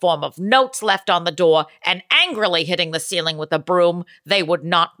warnings in the form of notes left on the door and angrily hitting the ceiling with a broom, they would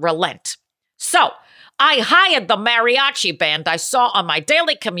not relent. So, I hired the mariachi band I saw on my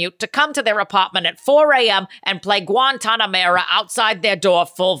daily commute to come to their apartment at 4 a.m. and play Guantanamera outside their door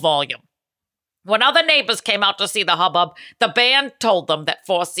full volume. When other neighbors came out to see the hubbub, the band told them that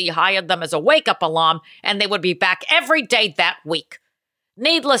 4C hired them as a wake-up alarm and they would be back every day that week.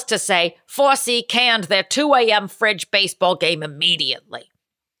 Needless to say, 4C canned their 2 a.m. fridge baseball game immediately.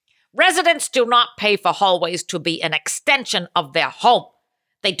 Residents do not pay for hallways to be an extension of their home.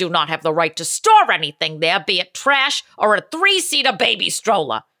 They do not have the right to store anything there, be it trash or a 3-seater baby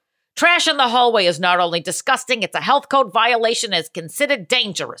stroller. Trash in the hallway is not only disgusting, it's a health code violation and is considered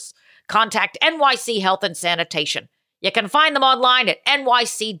dangerous. Contact NYC Health and Sanitation. You can find them online at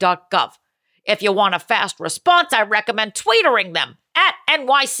nyc.gov. If you want a fast response, I recommend tweetering them at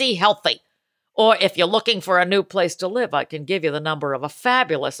NYC Healthy. Or if you're looking for a new place to live, I can give you the number of a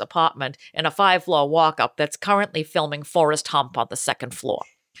fabulous apartment in a 5-floor walk-up that's currently filming Forrest Hump on the second floor.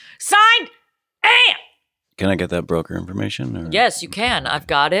 Signed, Anne! Can I get that broker information? Or? Yes, you can. I've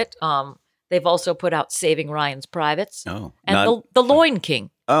got it. They've also put out Saving Ryan's Privates. Oh. And the Loin King.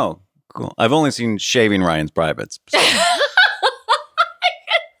 Oh, cool. I've only seen Shaving Ryan's Privates. So.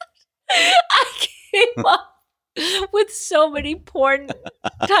 I came up with so many porn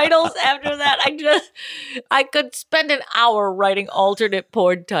titles after that. I could spend an hour writing alternate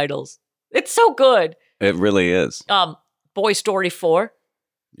porn titles. It's so good. It really is. Boy Story 4.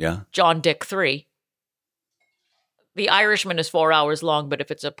 Yeah. John Dick 3. The Irishman is 4 hours long, but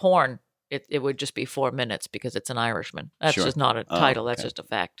if it's a porn, it would just be 4 minutes because it's an Irishman. That's Sure. just not a title. Okay. That's just a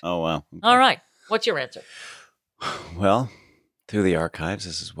fact. Oh, wow. Okay. All right. What's your answer? Well, through the archives,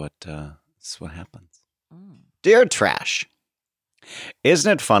 this is what happens. Dear Trash,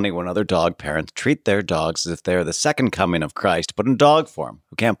 isn't it funny when other dog parents treat their dogs as if they're the second coming of Christ, but in dog form,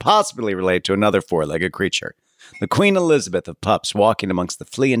 who can't possibly relate to another four-legged creature? The Queen Elizabeth of pups walking amongst the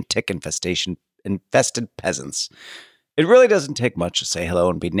flea and tick infested peasants. It really doesn't take much to say hello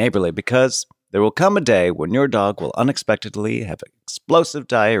and be neighborly, because there will come a day when your dog will unexpectedly have explosive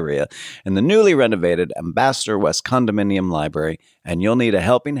diarrhea in the newly renovated Ambassador West Condominium Library, and you'll need a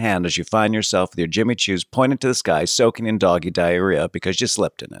helping hand as you find yourself with your Jimmy Choos pointing to the sky, soaking in doggy diarrhea because you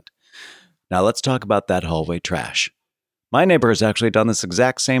slipped in it. Now let's talk about that hallway trash. My neighbor has actually done this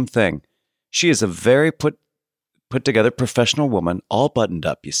exact same thing. She is a very put together professional woman, all buttoned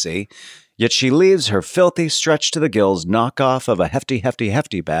up, you see. Yet she leaves her filthy, stretched to the gills knockoff of a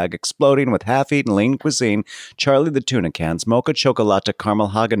hefty bag exploding with half-eaten lean cuisine, Charlie the Tuna Cans, Mocha Chocolate Caramel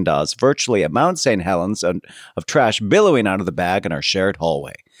Haagen-Dazs, virtually a Mount St. Helens of trash billowing out of the bag in our shared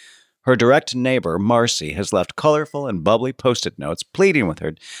hallway. Her direct neighbor, Marcy, has left colorful and bubbly Post-it notes pleading with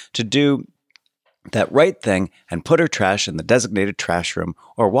her to do that right thing and put her trash in the designated trash room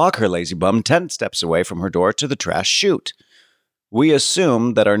or walk her lazy bum 10 steps away from her door to the trash chute. We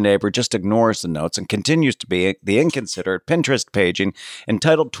assume that our neighbor just ignores the notes and continues to be the inconsiderate Pinterest paging,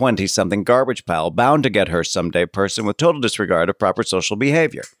 entitled 20-something garbage pile bound to get her someday person with total disregard of proper social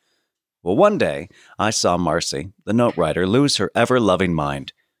behavior. Well, one day, I saw Marcy, the note writer, lose her ever-loving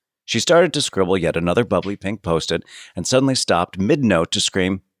mind. She started to scribble yet another bubbly pink post-it and suddenly stopped mid-note to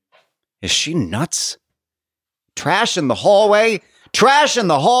scream, "Is she nuts? Trash in the hallway? Trash in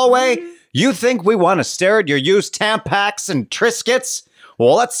the hallway? You think we want to stare at your used Tampax and Triscuits?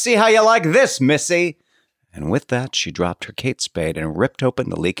 Well, let's see how you like this, missy." And with that, she dropped her Kate Spade and ripped open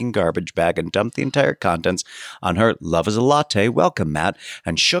the leaking garbage bag and dumped the entire contents on her Love is a Latte welcome mat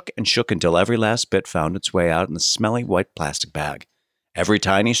and shook until every last bit found its way out in the smelly white plastic bag. Every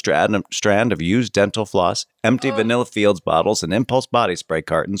tiny strand of used dental floss, empty Vanilla Fields bottles, and Impulse body spray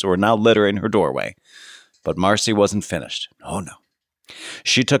cartons were now littering her doorway. But Marcy wasn't finished. Oh, no.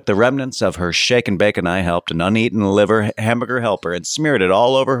 She took the remnants of her shake and bake and I helped, an uneaten liver hamburger helper, and smeared it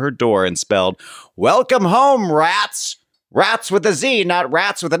all over her door and spelled, "Welcome home, rats!" Rats with a Z, not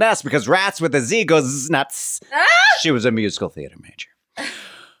rats with an S, because rats with a Z goes nuts. She was a musical theater major.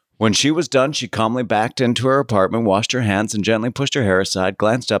 When she was done, she calmly backed into her apartment, washed her hands, and gently pushed her hair aside,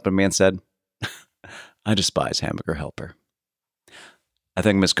 glanced up at me, and said, "I despise hamburger helper." I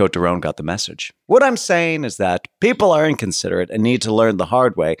think Miss Cote-Durone got the message. What I'm saying is that people are inconsiderate and need to learn the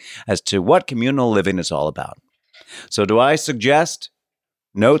hard way as to what communal living is all about. So do I suggest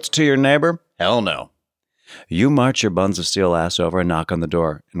notes to your neighbor? Hell no. You march your buns of steel ass over and knock on the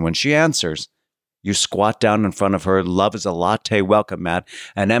door, and when she answers, you squat down in front of her Love is a Latte welcome mat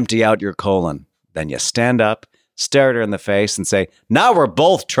and empty out your colon. Then you stand up, stare at her in the face, and say, "Now we're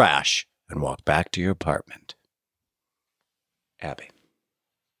both trash," and walk back to your apartment. Abby.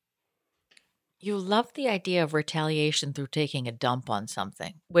 You love the idea of retaliation through taking a dump on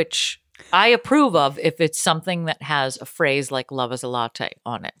something, which I approve of if it's something that has a phrase like love is a latte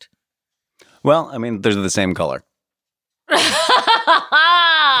on it. Well, I mean, they're the same color.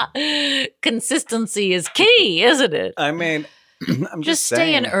 Consistency is key, isn't it? I mean, I'm Just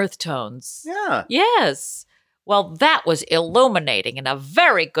stay in earth tones. Yeah. Yes. Well, that was illuminating and a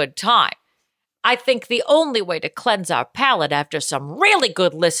very good time. I think the only way to cleanse our palate after some really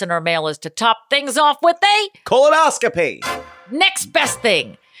good listener mail is to top things off with a Colonoscopy. next best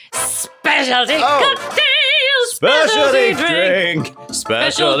thing. Specialty Oh. cocktail, Specialty drink.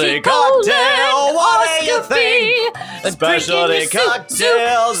 Specialty cocktail. What do you think? Specialty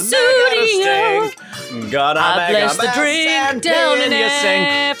cocktails. Make it a stink. Gonna I make bless a the mess drink and down in your sink.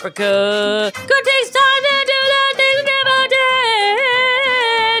 Africa. Good days, time to do that things never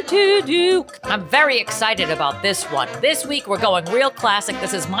dare to do. I'm very excited about this one. This week we're going real classic.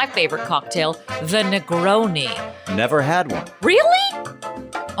 This is my favorite cocktail, the Negroni. Never had one. Really?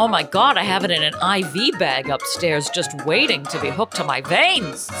 Oh my God, I have it in an IV bag upstairs just waiting to be hooked to my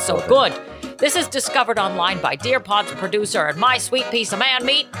veins. So good. This is discovered online by Dear Pod's producer and my sweet piece of man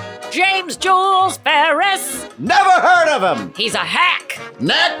meat, James Jules Ferris. Never heard of him. He's a hack.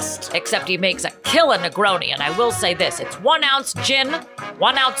 Next. Except he makes a killer Negroni, and I will say this. It's 1 ounce gin,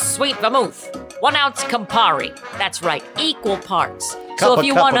 1 ounce sweet vermouth, 1 ounce Campari. That's right, equal parts. So if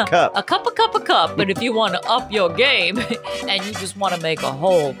you want a cup, but if you want to up your game and you just want to make a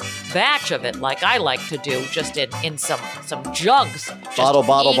whole batch of it, like I like to do, just in some jugs, just Bottle.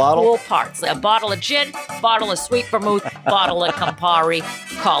 equal parts. A bottle of gin, bottle of sweet vermouth, bottle of Campari.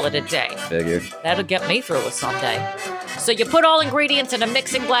 Call it a day. Figured. That'll get me through a Sunday. So you put all ingredients in a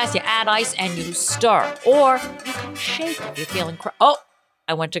mixing glass, you add ice, and you stir. Or you can shake if you're feeling Oh,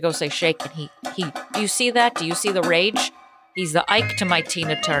 I went to go say shake, and he. Do you see that? Do you see the rage? He's the Ike to my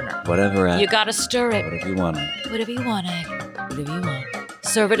Tina Turner. Whatever. You gotta stir it. Whatever you want. Whatever you want, Ike. Whatever you want.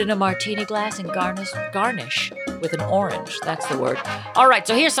 Serve it in a martini glass and garnish with an orange. That's the word. All right,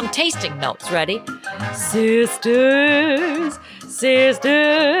 so here's some tasting notes. Ready? Sisters,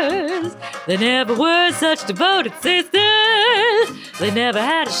 they never were such devoted sisters. They never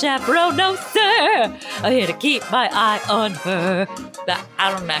had a chaperone, no sir. I'm here to keep my eye on her.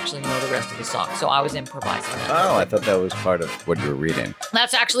 I don't actually know the rest of the song, so I was improvising that. Oh, I thought that was part of what you were reading.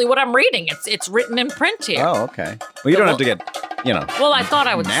 That's actually what I'm reading. It's written in print here. Oh, okay. Well, you don't have to get, Well, I thought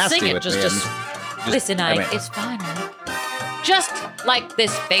I would nasty sing it with just me. listen, it's fine. Ike. Just like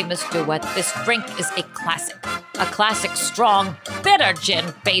this famous duet, this drink is a classic strong, bitter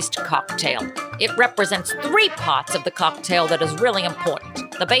gin-based cocktail. It represents 3 parts of the cocktail that is really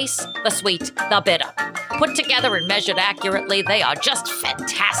important: the base, the sweet, the bitter. Put together and measured accurately, they are just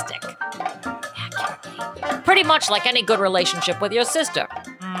fantastic. Pretty much like any good relationship with your sister.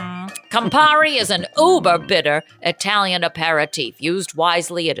 Campari is an uber bitter Italian aperitif. Used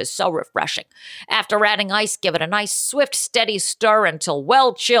wisely, it is so refreshing. After adding ice, give it a nice, swift, steady stir until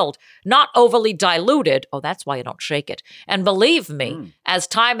well chilled, not overly diluted. Oh, that's why you don't shake it. And believe me, as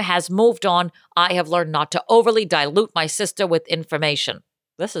time has moved on, I have learned not to overly dilute my sister with information.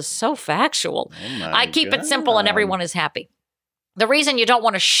 This is so factual. I keep it simple and everyone is happy. The reason you don't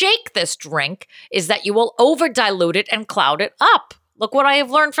want to shake this drink is that you will over dilute it and cloud it up. Look what I have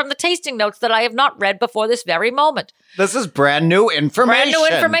learned from the tasting notes that I have not read before this very moment. This is brand new information. Brand new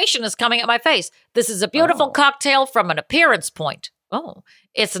information is coming at my face. This is a beautiful cocktail from an appearance point. Oh,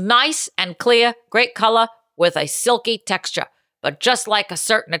 it's nice and clear, great color with a silky texture. But just like a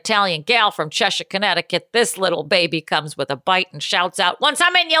certain Italian gal from Cheshire, Connecticut, this little baby comes with a bite and shouts out, "Once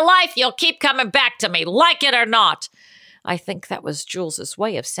I'm in your life, you'll keep coming back to me, like it or not." I think that was Jules's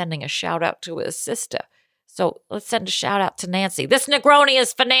way of sending a shout out to his sister. So let's send a shout out to Nancy. This Negroni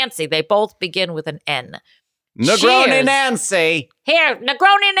is for Nancy. They both begin with an N. Negroni Cheers. Nancy. Here,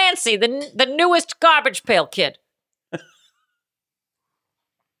 Negroni Nancy, the newest garbage pail kid.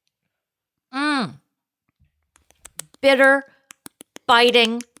 Bitter,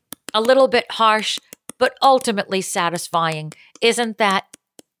 biting, a little bit harsh, but ultimately satisfying. Isn't that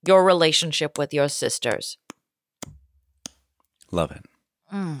your relationship with your sisters? Love it.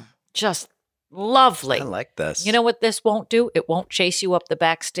 Just lovely. I like this. You know what this won't do? It won't chase you up the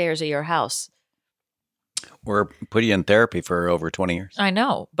back stairs of your house. Or put you in therapy for over 20 years. I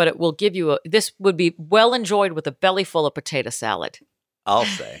know, but it will give you this would be well enjoyed with a belly full of potato salad. I'll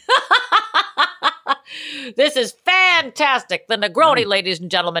say. This is fantastic. The Negroni, ladies and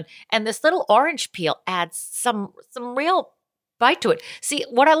gentlemen. And this little orange peel adds some real bite to it. See,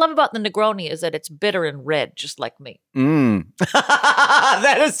 what I love about the Negroni is that it's bitter and red, just like me.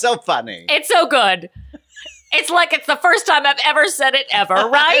 That is so funny. It's so good. It's like it's the first time I've ever said it ever,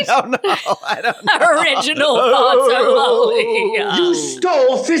 right? I don't know. Original thoughts are lovely. You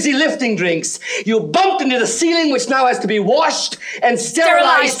stole fizzy lifting drinks. You bumped into the ceiling, which now has to be washed and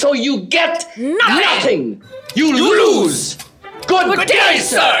sterilized, so you get nothing. You lose. Good day,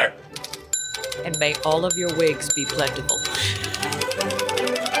 sir. And may all of your wigs be plentiful.